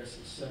address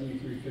is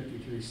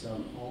 7353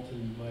 South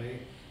Alton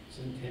Way,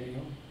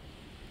 Centennial.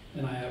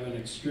 And I have an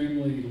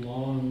extremely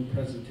long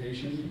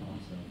presentation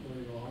for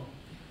you all.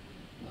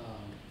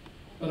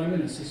 But I'm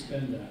going to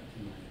suspend that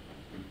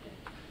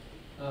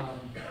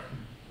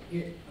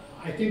tonight.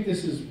 I think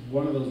this is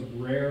one of those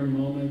rare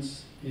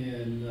moments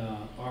in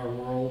our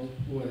world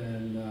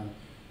when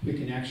we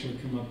can actually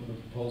come up with a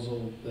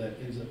proposal that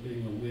ends up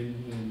being a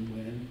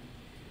win-win-win.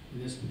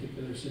 In this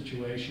particular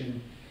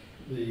situation,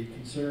 the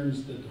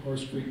concerns that the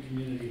Horse Creek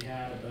community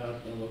had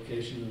about the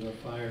location of the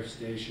fire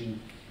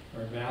station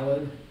are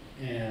valid,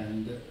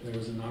 and there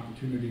was an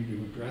opportunity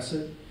to address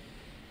it.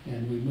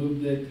 And we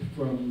moved it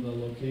from the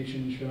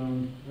location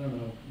shown, I don't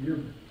know,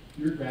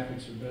 your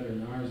graphics are better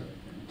than ours,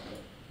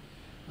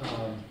 I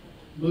think.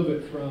 Move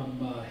it from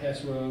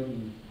Hess Road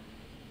and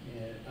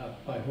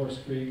up by Horse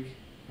Creek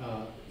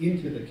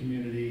into the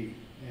community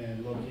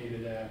and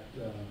located at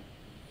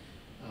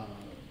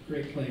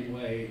Great Plain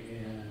Way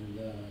and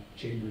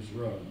Chambers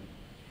Road.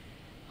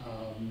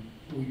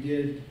 We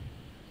did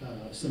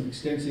some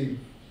extensive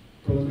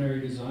preliminary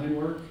design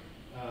work.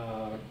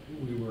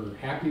 We were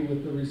happy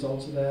with the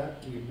results of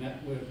that. We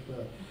met with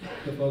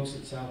the folks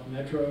at South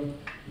Metro.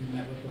 We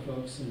met with the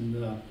folks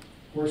in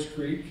Horse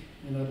Creek,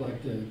 and I'd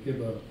like to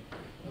give a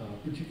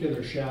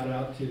particular shout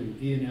out to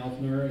Ian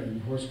Elfner in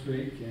Horse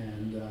Creek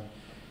and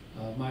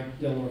Mike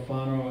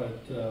Delorfano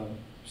at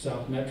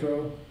South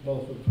Metro,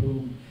 both of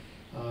whom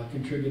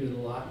contributed a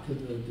lot to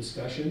the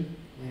discussion,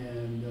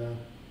 and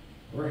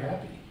we're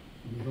happy.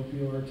 We hope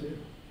you are too.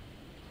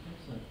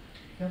 Excellent.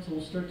 Council,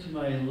 we'll start to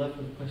my left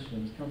with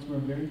questions.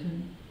 Councilmember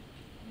Barrington?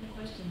 No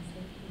questions,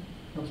 thank you.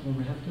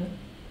 Councilmember Hefta?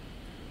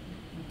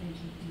 Oh, thank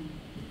you.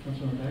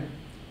 Councilmember Dyer?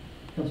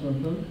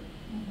 Councilmember Pogue?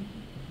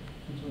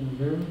 Councilmember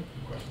Rivera? No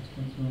questions.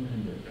 Councilmember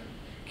Hendrick?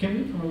 Can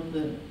we promote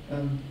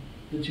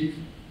the chief?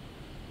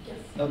 Yes.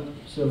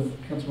 So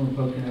Councilmember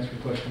Pogue can ask a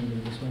question to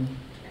this one.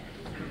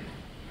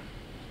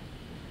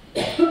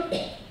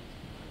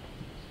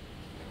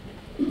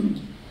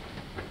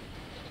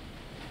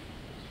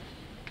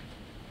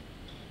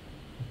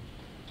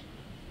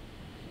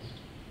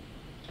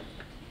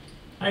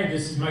 Hi,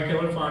 this is Mike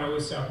Delorfano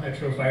with South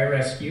Metro Fire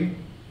Rescue.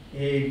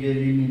 Hey, good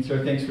evening,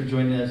 sir. Thanks for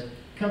joining us.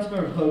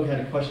 Councilmember Pogue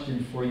had a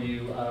question for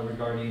you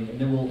regarding, and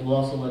then we'll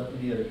also let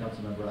any other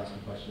council member ask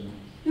a question.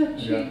 Yeah,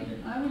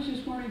 Chief, I was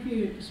just wondering if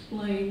you could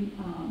explain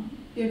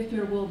if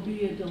there will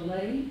be a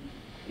delay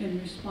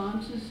in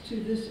responses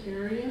to this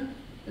area,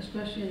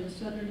 especially in the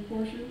southern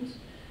portions,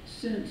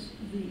 since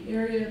the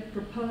area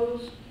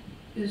proposed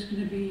is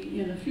going to be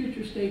in a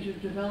future stage of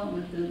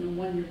development than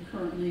the one you're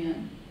currently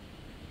in.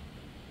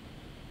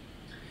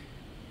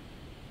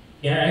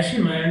 Yeah,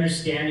 actually my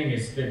understanding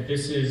is that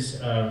this is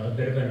a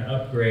bit of an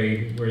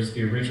upgrade, whereas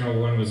the original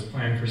one was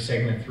planned for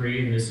segment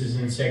 3 and this is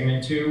in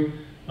segment 2.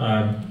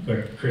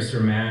 But Chris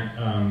or Matt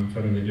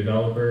from the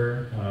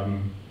developer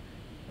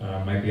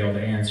might be able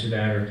to answer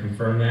that or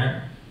confirm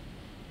that.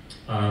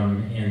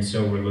 And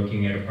so we're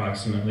looking at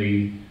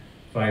approximately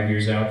 5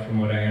 years out from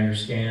what I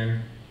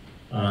understand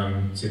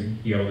to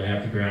be able to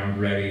have the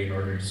ground ready in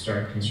order to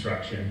start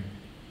construction.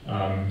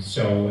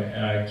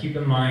 So keep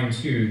in mind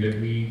too that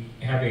we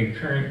have a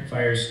current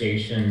fire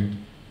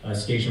station,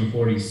 Station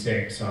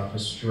 46 off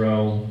of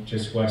Stroh,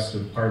 just west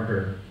of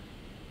Parker,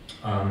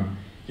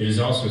 that is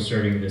also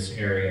serving this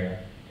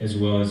area, as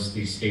well as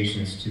the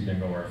stations to the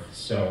north.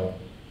 So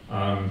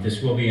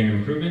this will be an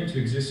improvement to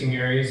existing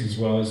areas, as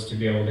well as to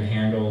be able to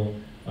handle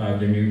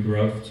the new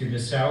growth to the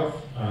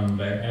south.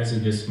 But as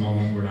of this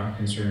moment, we're not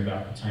concerned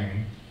about the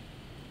timing.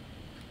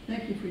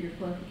 Thank you for your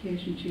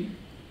clarification, Chief.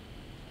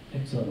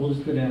 Excellent. We'll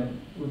just go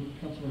down.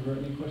 Councilmember Rivera,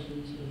 any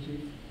questions for the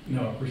chief?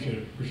 No, appreciate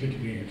it. Appreciate you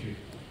being here, Chief.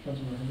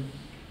 Councilmember Hendrick?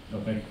 No,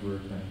 thank you for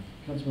attending.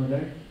 Councilmember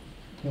Dyer?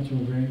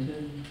 Councilmember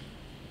Barrington?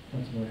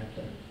 Councilmember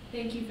Hefta?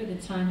 Thank you for the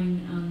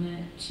timing on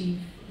that, Chief.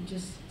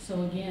 Just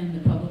so again,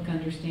 the public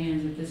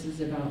understands that this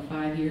is about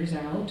 5 years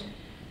out.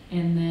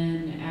 And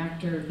then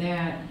after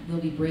that, they'll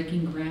be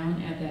breaking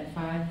ground at that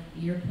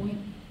 5-year point.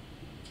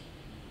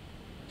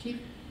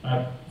 Chief?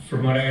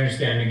 From what I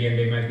understand, again,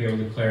 they might be able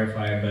to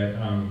clarify, but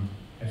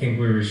I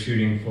think we were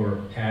shooting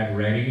for pad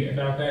ready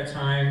about that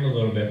time, a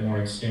little bit more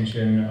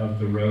extension of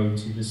the road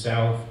to the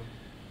south.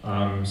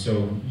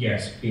 So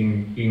yes,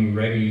 being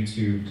ready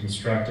to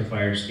construct a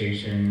fire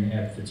station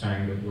at the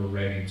time that we're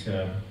ready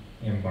to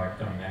embark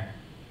on that.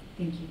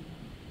 Thank you.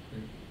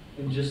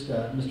 And just,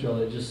 Mr.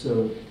 Elliott, just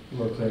so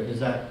we're clear, is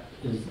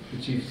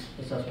the chief's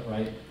assessment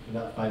right?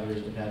 About 5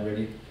 years to pad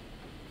ready?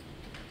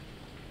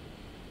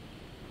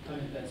 I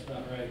think that's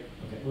about right.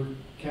 Okay. We're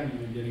counting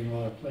on getting a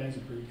lot of plans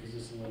approved because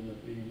this will end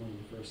up being one of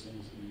the first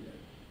things that we did.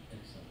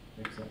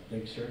 Excellent.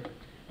 Thanks, sir.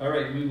 All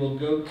right, we will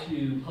go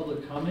to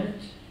public comment.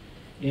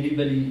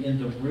 Anybody in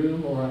the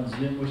room or on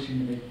Zoom wishing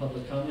to make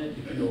public comment,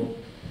 if you'll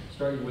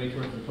start your way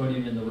towards the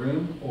podium in the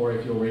room, or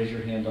if you'll raise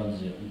your hand on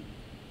Zoom.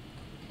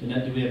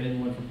 Danette, do we have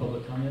anyone for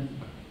public comment?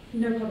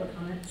 No public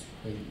comments.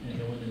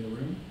 Anyone in the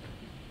room?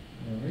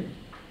 All right.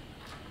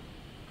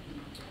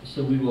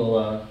 So we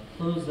will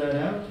close that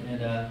out,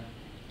 and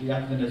the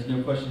applicant has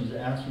no questions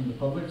asked from the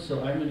public,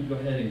 so I'm going to go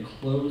ahead and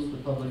close the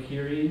public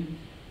hearing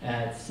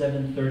at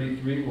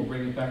 7:33. We'll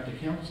bring it back to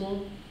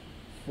council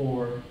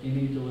for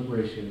any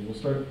deliberation. We'll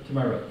start to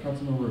my right.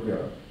 Councilmember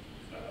Rivera.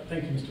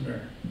 Thank you, Mr.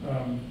 Mayor.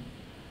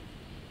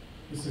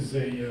 This is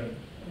I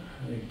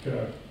think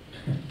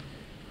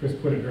Chris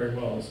put it very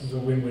well. This is a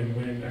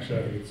win-win-win. Actually,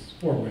 I think it's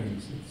 4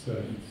 wins.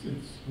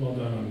 It's well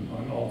done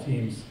on all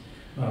teams.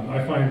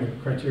 I find the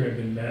criteria have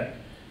been met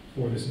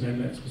for this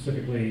amendment,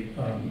 specifically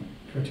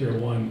criteria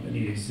 1, the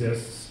need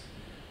exists.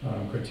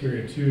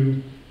 Criteria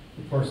 2,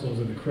 the parcel is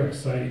in the correct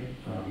site.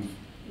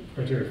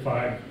 Criteria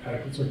 5,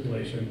 adequate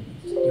circulation.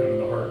 It's down in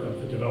the heart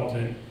of the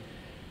development.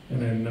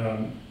 And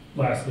then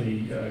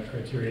lastly,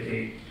 criteria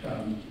 8,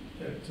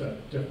 it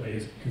definitely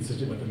is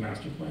consistent with the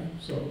master plan.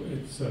 So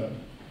it's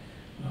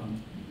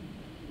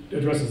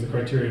addresses the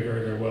criteria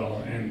very, very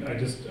well. And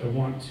I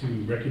want to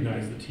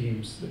recognize the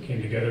teams that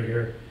came together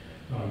here.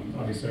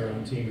 Obviously our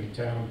own team in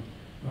town,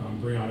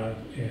 Brianna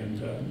and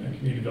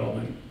community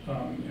development,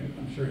 and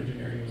I'm sure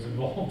engineering was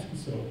involved,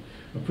 so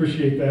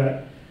appreciate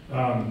that.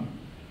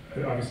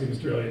 Obviously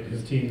Mr. Elliott,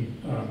 his team,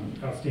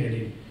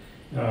 outstanding.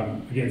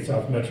 Again,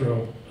 South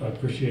Metro,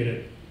 appreciate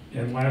it.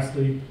 And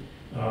lastly,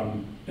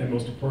 and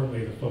most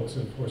importantly, the folks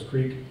in Forest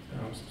Creek,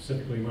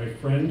 specifically my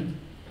friend,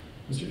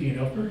 Mr. Ian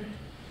Elfer.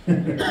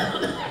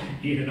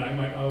 Ian and I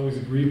might always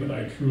agree, but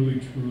I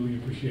truly, truly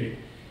appreciate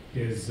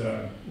his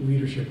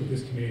leadership with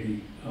this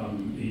committee.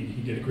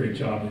 He did a great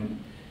job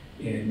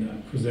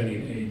in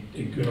presenting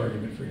a good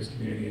argument for his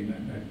community,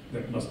 and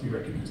that must be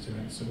recognized to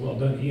him. So well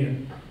done,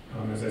 Ian.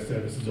 As I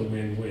said, this is a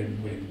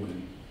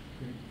win-win-win-win.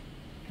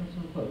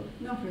 Councilor Pogue.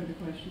 No further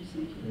questions,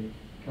 thank you. Great.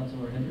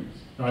 Councilor Hendricks.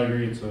 I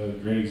agree, it's a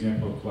great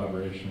example of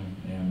collaboration,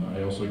 and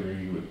I also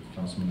agree with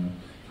Councilmember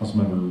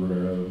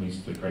Rivera meets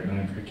the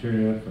 9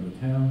 criteria for the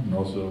town, and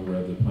also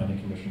read the Planning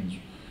Commission's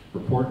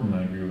report, and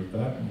I agree with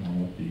that,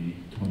 along with the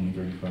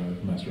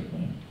 2035 master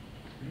plan.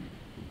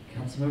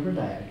 Councilmember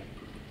Dyak.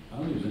 I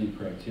don't think there's any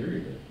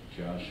criteria that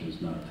Josh has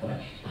not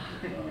touched.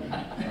 I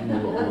don't know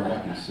what more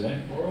I can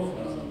say.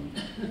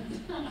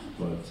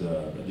 But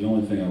the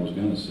only thing I was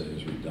going to say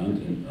is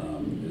redundant,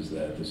 is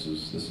that this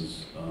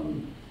is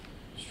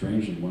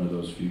strangely one of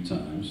those few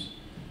times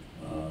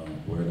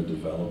where the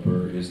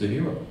developer is the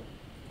hero,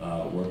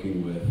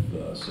 working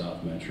with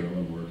South Metro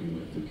and working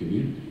with the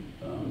community.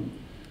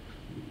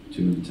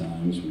 Too many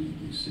times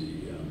we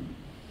see,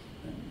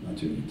 not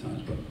too many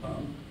times, but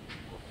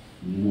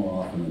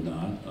more often than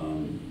not,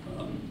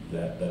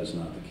 that is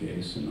not the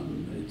case,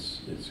 and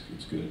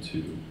it's good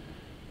to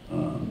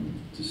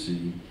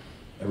see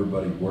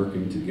everybody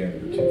working together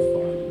to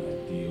find an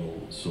ideal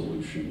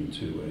solution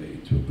to a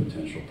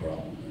potential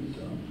problem, and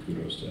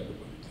kudos to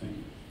everybody. Thank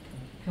you.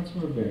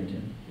 Councilmember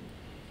Barrington.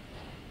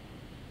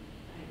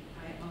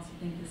 I also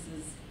think this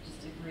is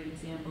just a great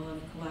example of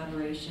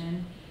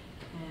collaboration,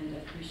 and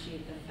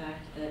appreciate the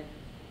fact that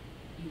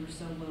you were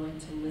so willing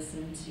to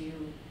listen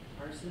to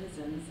our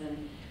citizens.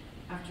 And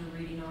after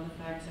reading all the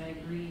facts, I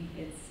agree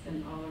it's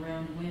an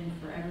all-around win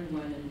for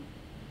everyone, and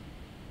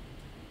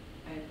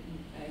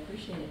I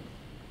appreciate it.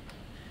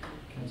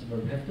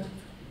 Councilmember Hefta.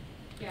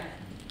 Yeah,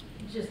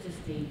 just to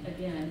state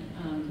again,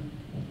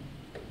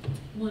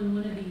 when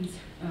one of these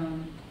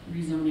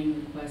rezoning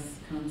requests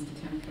comes to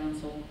town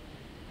council,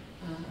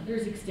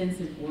 there's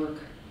extensive work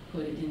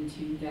put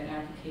into that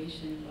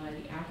application by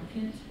the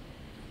applicant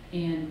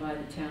and by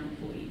the town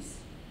employees.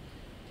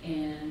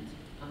 And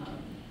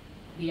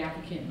the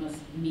applicant must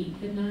meet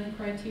the 9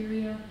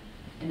 criteria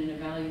and an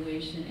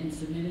evaluation, and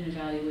submit an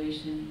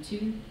evaluation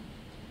to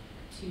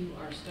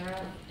our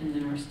staff, and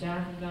then our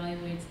staff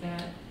evaluates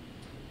that.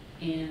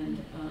 And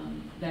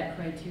that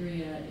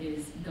criteria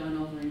is gone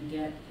over in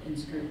depth and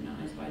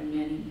scrutinized by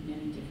many,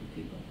 many different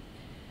people.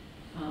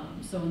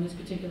 So in this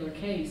particular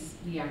case,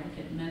 the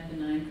applicant met the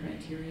 9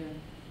 criteria,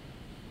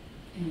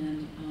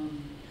 and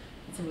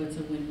so it's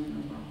a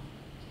win-win overall.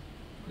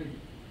 Great.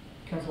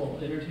 Council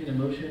will entertain a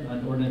motion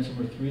on ordinance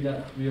number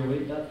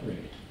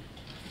 3.308.3.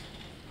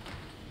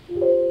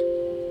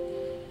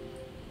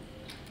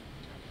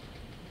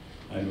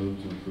 I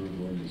move to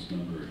approve ordinance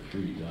number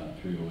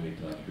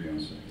 3.308.3 on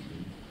second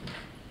reading.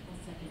 I'll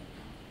second.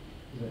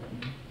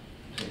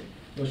 Okay.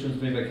 Motion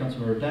was made by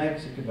Councilmember Dyak,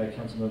 seconded by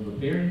Councilmember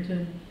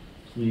Barrington.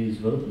 Please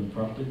vote when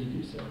prompted to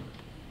do so.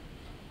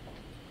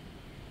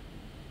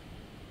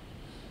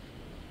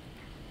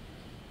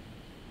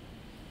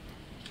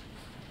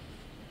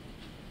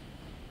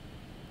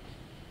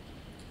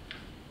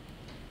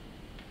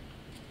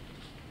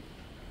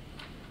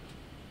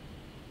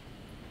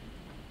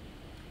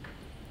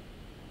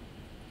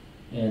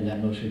 And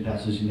that motion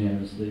passes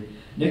unanimously.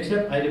 Next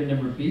up, item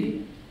number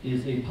B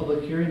is a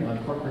public hearing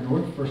on Parker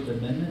North First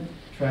Amendment,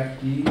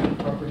 Tract D,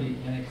 property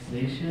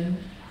annexation.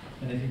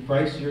 And I think,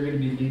 Bryce, you're going to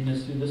be leading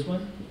us through this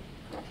one.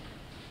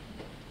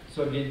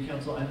 So again,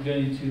 Council, I'm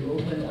going to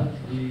open up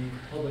the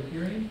public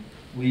hearing.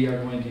 We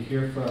are going to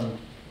hear from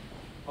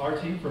our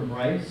team, from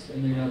Bryce,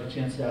 and then you'll have a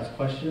chance to ask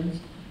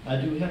questions.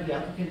 Do we have the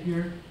applicant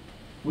here?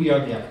 We are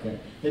the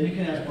applicant. Then you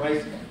can ask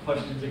Bryce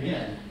questions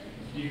again.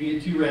 You can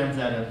get 2 rounds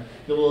at him.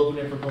 Then we'll open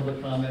it for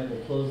public comment.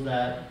 We'll close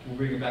that. We'll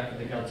bring it back to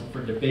the council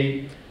for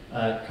debate,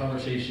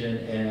 conversation,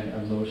 and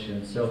a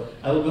motion. So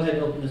I will go ahead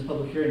and open this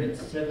public hearing at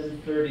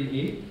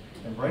 7:38.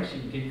 And Bryce,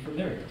 you can take it from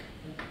there.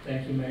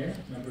 Thank you, Mayor,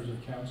 members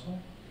of council.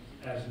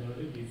 As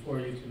noted, before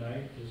you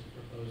tonight is the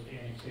proposed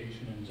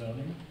annexation and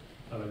zoning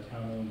of a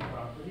town-owned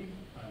property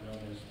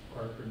known as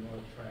Parker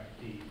North Tract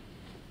D.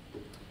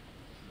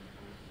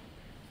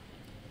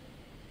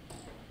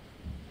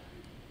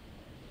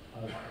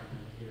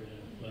 Here to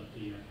let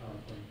the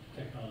PowerPoint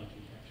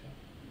technology catch up.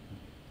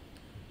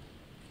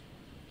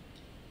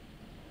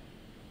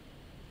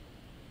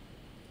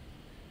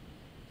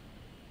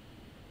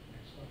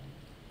 Next slide.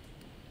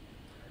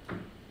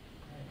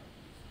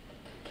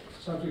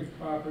 Subject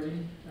property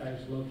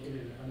is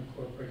located in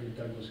unincorporated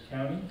Douglas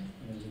County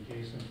and is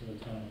adjacent to the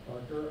town of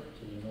Parker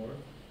to the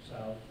north,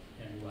 south,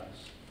 and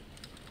west.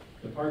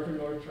 The Parker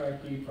North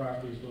Tract D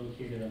property is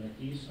located on the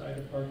east side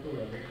of Parker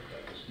Road,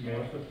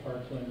 north of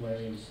Parkland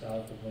Way and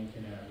south of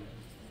Lincoln Avenue.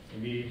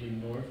 Immediately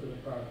north of the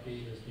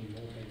property is the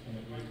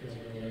multi-tenant retail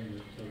building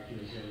with Tokyo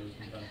Joe's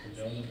and Dunkin'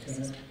 Donuts in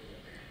it.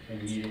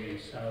 And immediately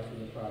south of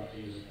the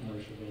property is a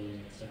commercial building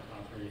that's an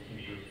operating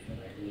group, and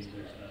I believe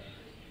there's a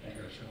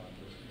hair salon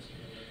business in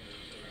it.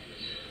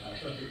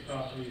 Subject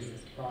property is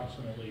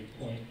approximately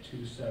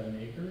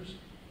 0.27 acres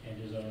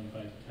and is owned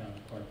by the town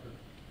of Parker.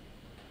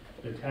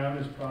 The town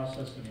is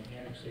processing an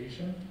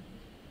annexation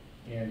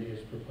and is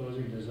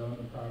proposing to zone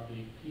the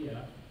property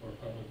PF, or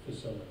public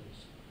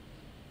facilities,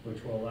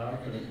 which will allow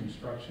for the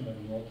construction of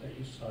a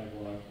multi-use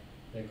sidewalk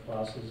that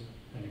crosses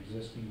an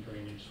existing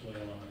drainage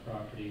swale on the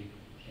property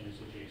and is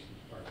adjacent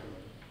to Parker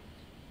Road.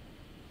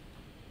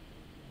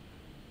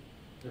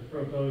 The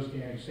proposed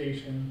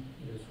annexation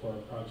is for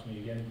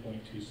approximately, again,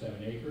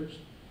 0.27 acres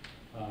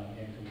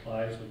and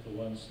complies with the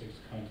 1/6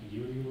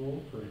 contiguity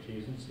rule for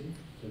adjacency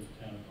to the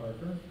town of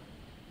Parker.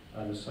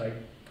 The site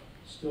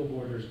still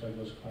borders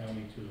Douglas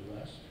County to the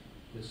west.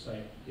 This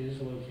site is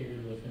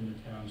located within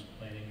the town's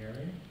planning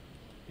area.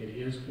 It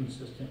is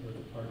consistent with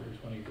the Parker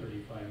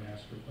 2035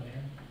 master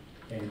plan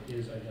and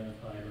is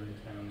identified in the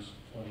town's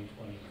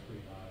 2023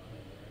 model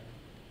plan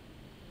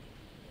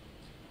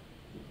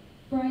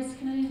area. Bryce,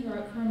 can I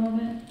interrupt for a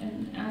moment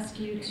and ask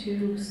you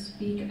to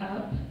speak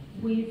up?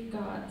 We've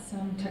got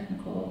some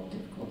technical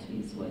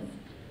difficulties with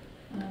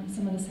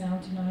some of the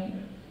sound tonight,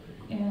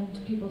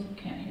 and people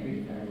can't hear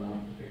you very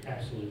well.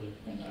 Absolutely.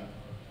 Thank you.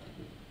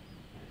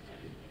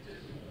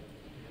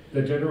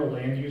 The general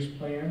land use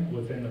plan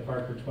within the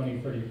Parker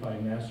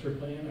 2035 master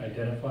plan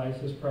identifies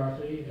this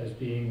property as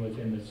being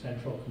within the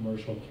central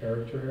commercial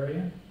character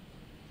area.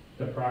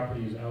 The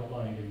property is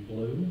outlined in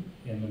blue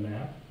in the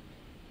map.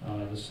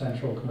 The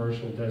central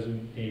commercial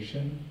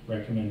designation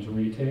recommends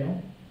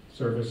retail,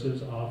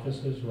 services,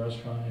 offices,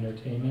 restaurant,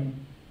 entertainment,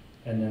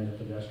 and then the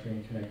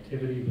pedestrian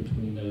connectivity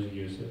between those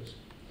uses.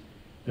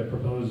 The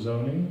proposed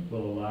zoning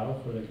will allow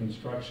for the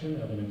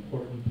construction of an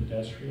important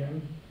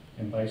pedestrian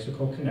and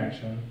bicycle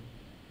connection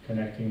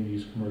connecting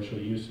these commercial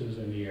uses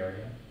in the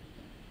area.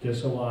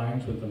 This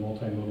aligns with the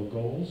multimodal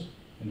goals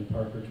in the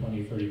Parker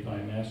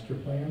 2035 master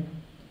plan,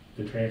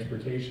 the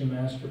transportation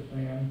master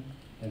plan,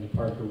 and the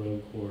Parker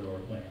Road Corridor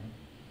plan.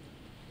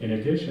 In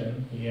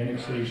addition, the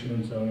annexation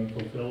and zoning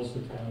fulfills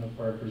the town of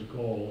Parker's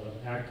goal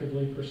of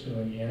actively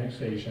pursuing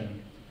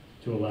annexation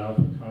to allow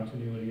for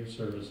continuity of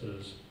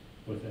services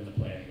within the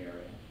planning area.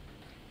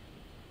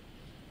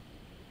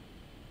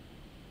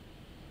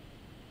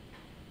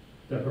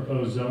 The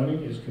proposed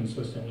zoning is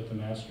consistent with the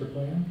master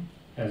plan,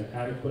 has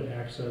adequate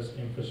access,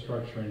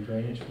 infrastructure, and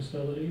drainage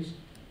facilities,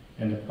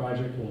 and the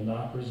project will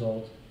not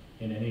result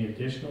in any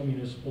additional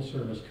municipal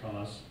service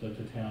costs that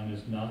the town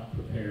is not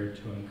prepared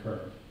to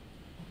incur.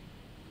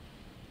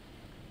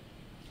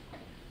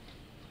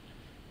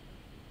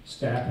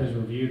 Staff has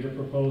reviewed the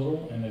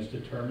proposal and has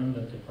determined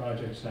that the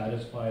project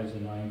satisfies the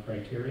 9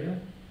 criteria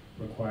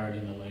required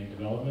in the land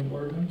development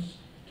ordinance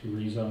to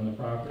rezone the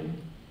property,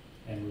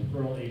 and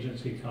referral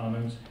agency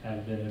comments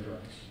have been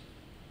addressed.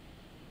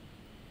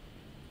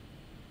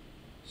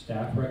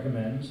 Staff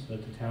recommends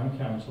that the town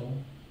council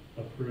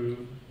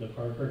approve the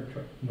Parker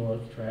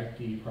North Tract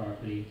D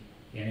property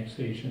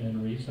annexation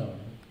and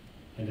rezoning.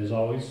 And as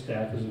always,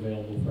 staff is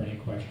available for any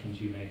questions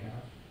you may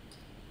have.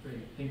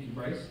 Great, thank you,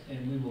 Bryce.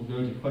 And we will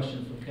go to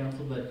questions from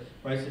council, but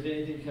Bryce, if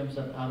anything comes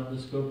up out of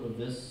the scope of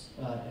this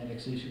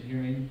annexation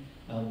hearing,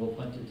 we'll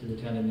punt it to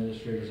the town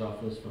administrator's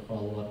office for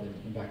follow-up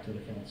and back to the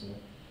council.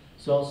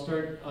 So I'll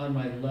start on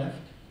my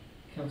left.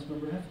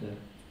 Councilmember Hefta.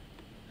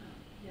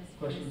 Yes.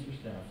 Questions for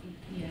staff?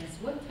 Yes,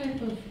 what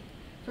type of,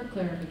 for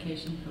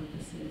clarification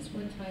purposes,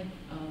 what type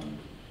of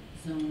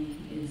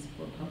zoning is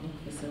for public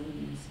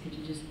facilities? Could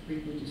you just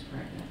briefly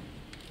describe that?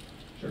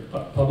 Sure.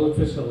 Public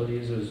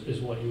facilities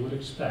is what you would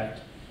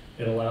expect.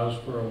 It allows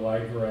for a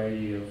wide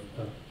variety of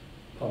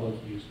public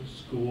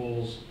uses,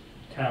 schools,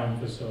 town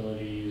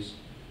facilities,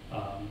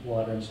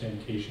 water and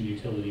sanitation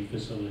utility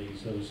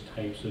facilities, those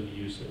types of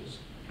uses.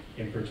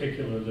 In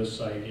particular, this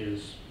site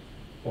is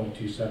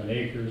 0.27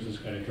 acres. It's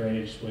got a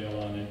drainage swale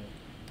on it.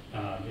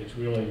 It's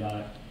really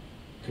not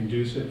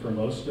conducive for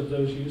most of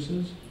those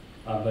uses,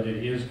 but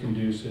it is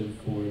conducive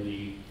for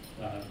the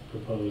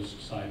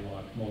proposed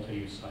sidewalk,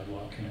 multi-use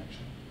sidewalk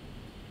connection.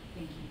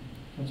 Thank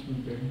you.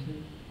 Councilmember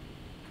Barrington?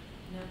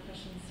 No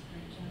questions for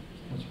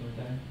Jennifer? Councilmember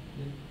Dye?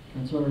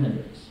 Councilmember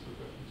Hendricks?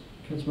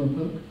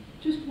 Councilmember Pogue?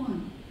 Just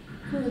one.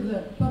 For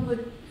the public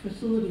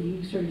facility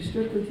use, are you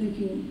strictly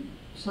thinking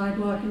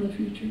sidewalk in the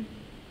future?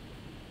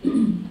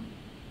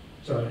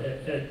 So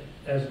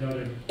as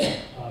noted,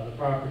 the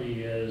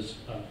property is,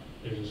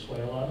 there's a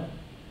swale on it,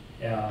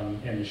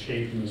 and the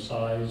shape and the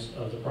size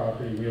of the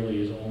property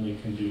really is only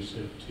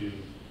conducive to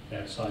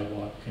that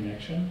sidewalk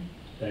connection,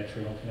 that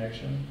trail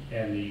connection,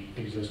 and the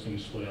existing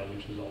swale,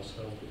 which is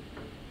also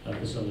a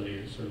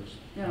facility that serves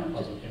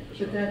public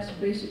infrastructure. But that's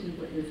basically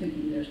what you're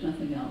thinking. There's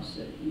nothing else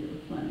that you're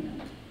planning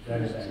on.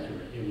 That is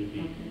accurate. It would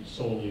be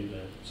solely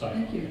the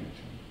sidewalk Thank you.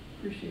 connection.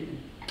 Appreciate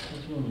it.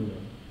 Councilmember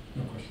Rubin?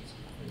 No questions.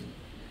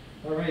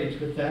 All right,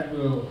 with that,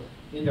 we'll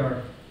end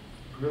our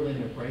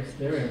grilling of Bryce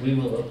there, and we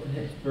will open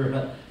it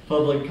for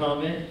public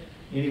comment.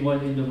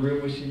 Anyone in the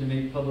room wishing to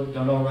make public,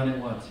 don't all run at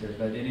once here,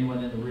 but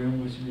anyone in the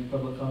room wishing to make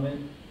public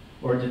comment?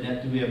 Or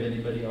Danette, do we have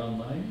anybody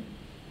online?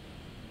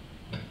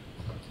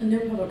 No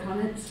public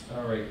comments.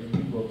 All right,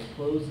 then we will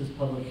close this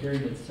public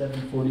hearing at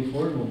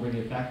 7:44, and we'll bring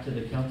it back to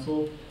the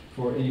council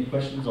for any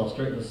questions. I'll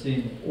start in the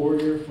same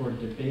order for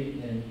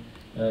debate and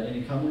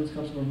any comments,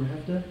 Councilmember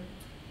Hefta?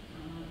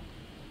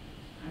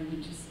 I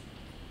would just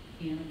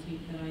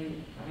annotate that I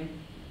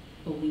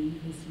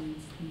believe this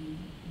meets the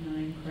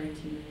 9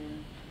 criteria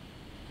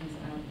as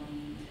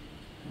outlined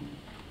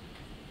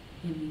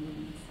in the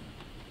ordinance.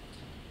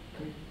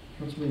 Great.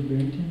 Councilmember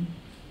Barrington?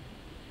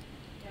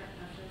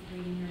 Yeah, after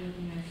reading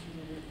everything, I see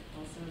that it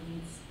also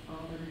meets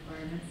all the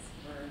requirements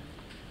for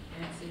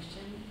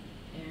annexation,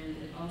 and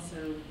it also,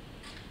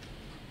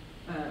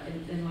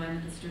 in line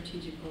with the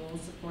strategic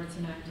goals, supports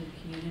an active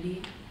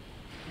community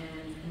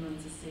and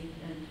promotes a safe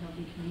and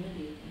healthy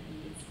community. I think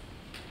it's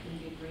going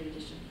to be a great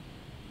addition.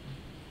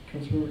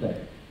 Councilmember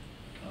Dyer?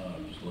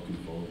 I'm just looking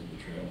forward to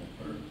the trail,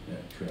 or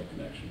that trail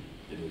connection.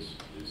 It is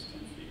 10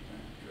 feet,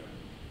 right? Trail.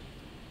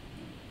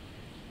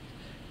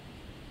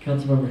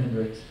 Councilmember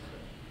Hendricks?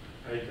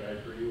 I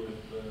agree with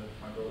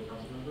my fellow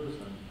council members,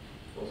 and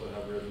also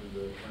have read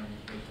the planning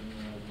commission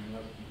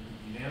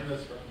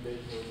unanimous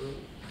recommendation of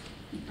approval.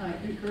 I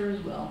concur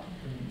as well.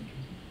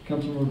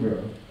 Councilmember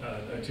Rivera?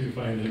 I too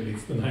find that it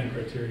meets the 9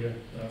 criteria,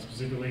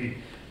 specifically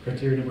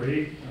criteria number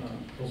 8,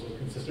 proposal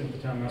consistent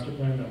with the town master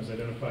plan that was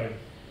identified,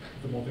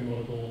 the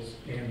multimodal goals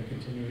and the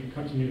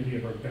continuity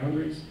of our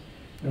boundaries.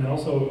 And then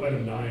also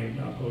item 9,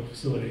 public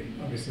facility.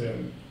 Obviously,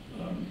 I'm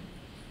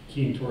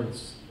keen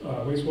towards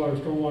wastewater,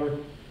 stormwater,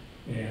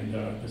 and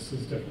this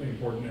is definitely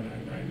important,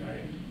 and I'm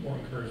more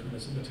encouraged when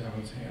it's in the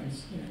town's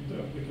hands, and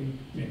we can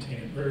maintain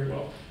it very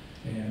well.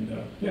 And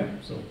yeah,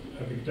 so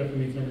I think it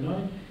definitely meets number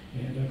 9,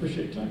 and I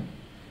appreciate your time.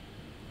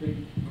 Great.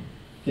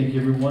 Thank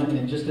you, everyone.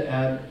 And just to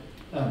add,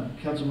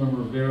 Councilmember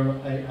Rivera,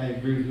 I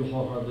agree with you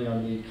wholeheartedly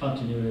on the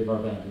continuity of our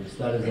boundaries.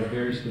 That is a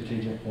very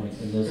strategic point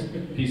in this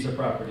piece of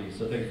property,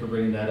 so thanks for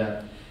bringing that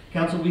up.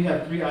 Council, we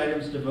have 3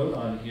 items to vote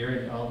on here,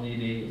 and I'll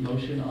need a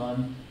motion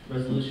on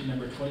resolution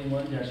number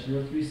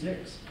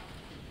 21-036.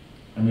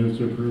 I move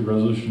to approve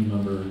resolution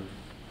number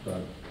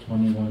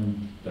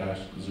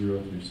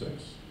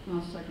 21-036.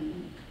 I'll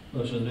second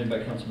Motion is made by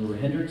Councilmember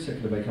Hendricks,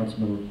 seconded by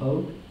Councilmember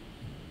Pogue.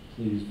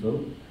 Please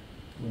vote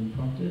when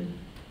prompted.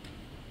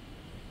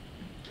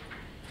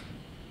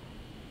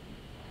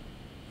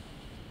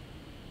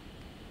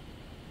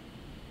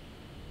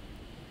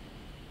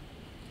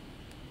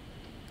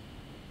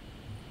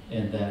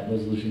 And that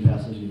resolution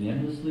passes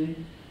unanimously.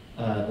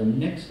 The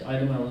next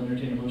item I will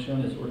entertain a motion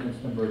on is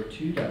ordinance number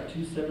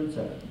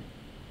 2.277.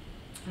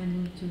 I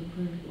move to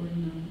approve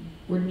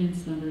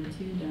ordinance number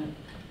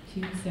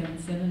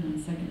 2.277 on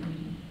second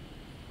reading.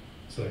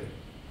 Second.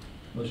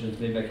 Motion is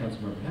made by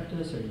Councilmember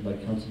Hefta, seconded by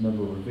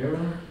Councilmember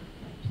Rivera.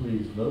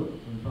 Please vote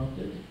when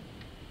prompted.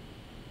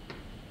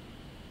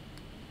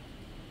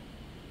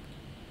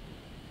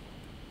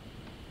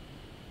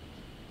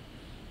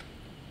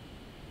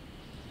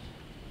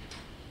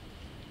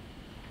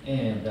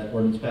 And that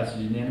ordinance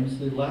passes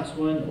unanimously. Last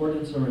one,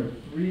 ordinance number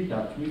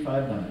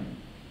 3.359.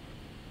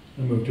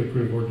 I move to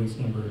approve ordinance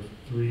number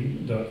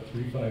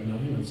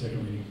 3.359 on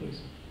second reading,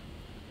 please.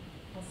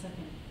 I'll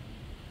second.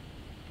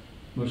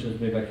 Motion is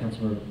made by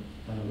Councilmember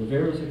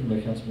Rivera, seconded by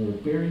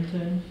Councilmember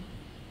Barrington.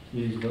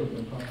 Please vote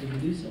when prompted to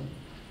do so.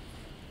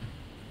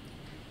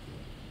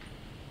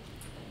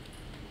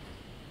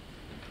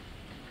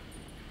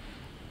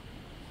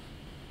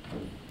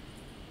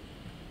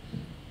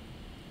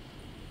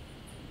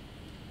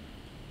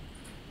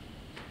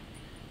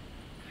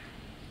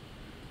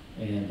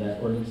 And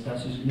that ordinance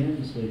passes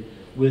unanimously.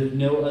 With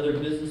no other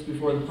business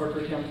before the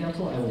Parker Town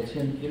Council, I will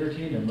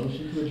entertain a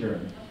motion to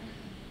adjourn.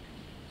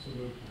 So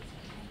moved.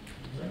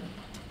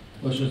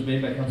 Motion is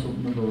made by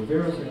Councilmember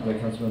Rivera, seconded by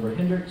Councilmember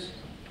Hendricks.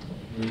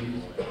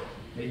 Please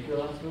make your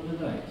last vote of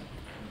the night.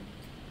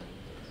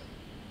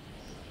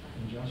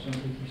 And Josh, don't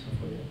take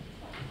yourself away.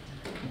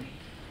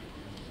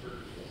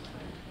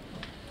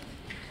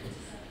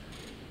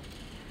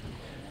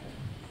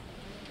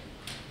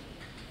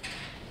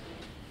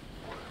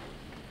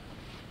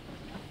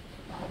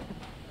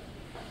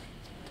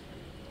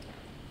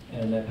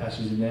 And that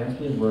passes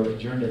unanimously. We're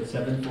adjourned at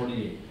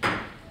 7:48.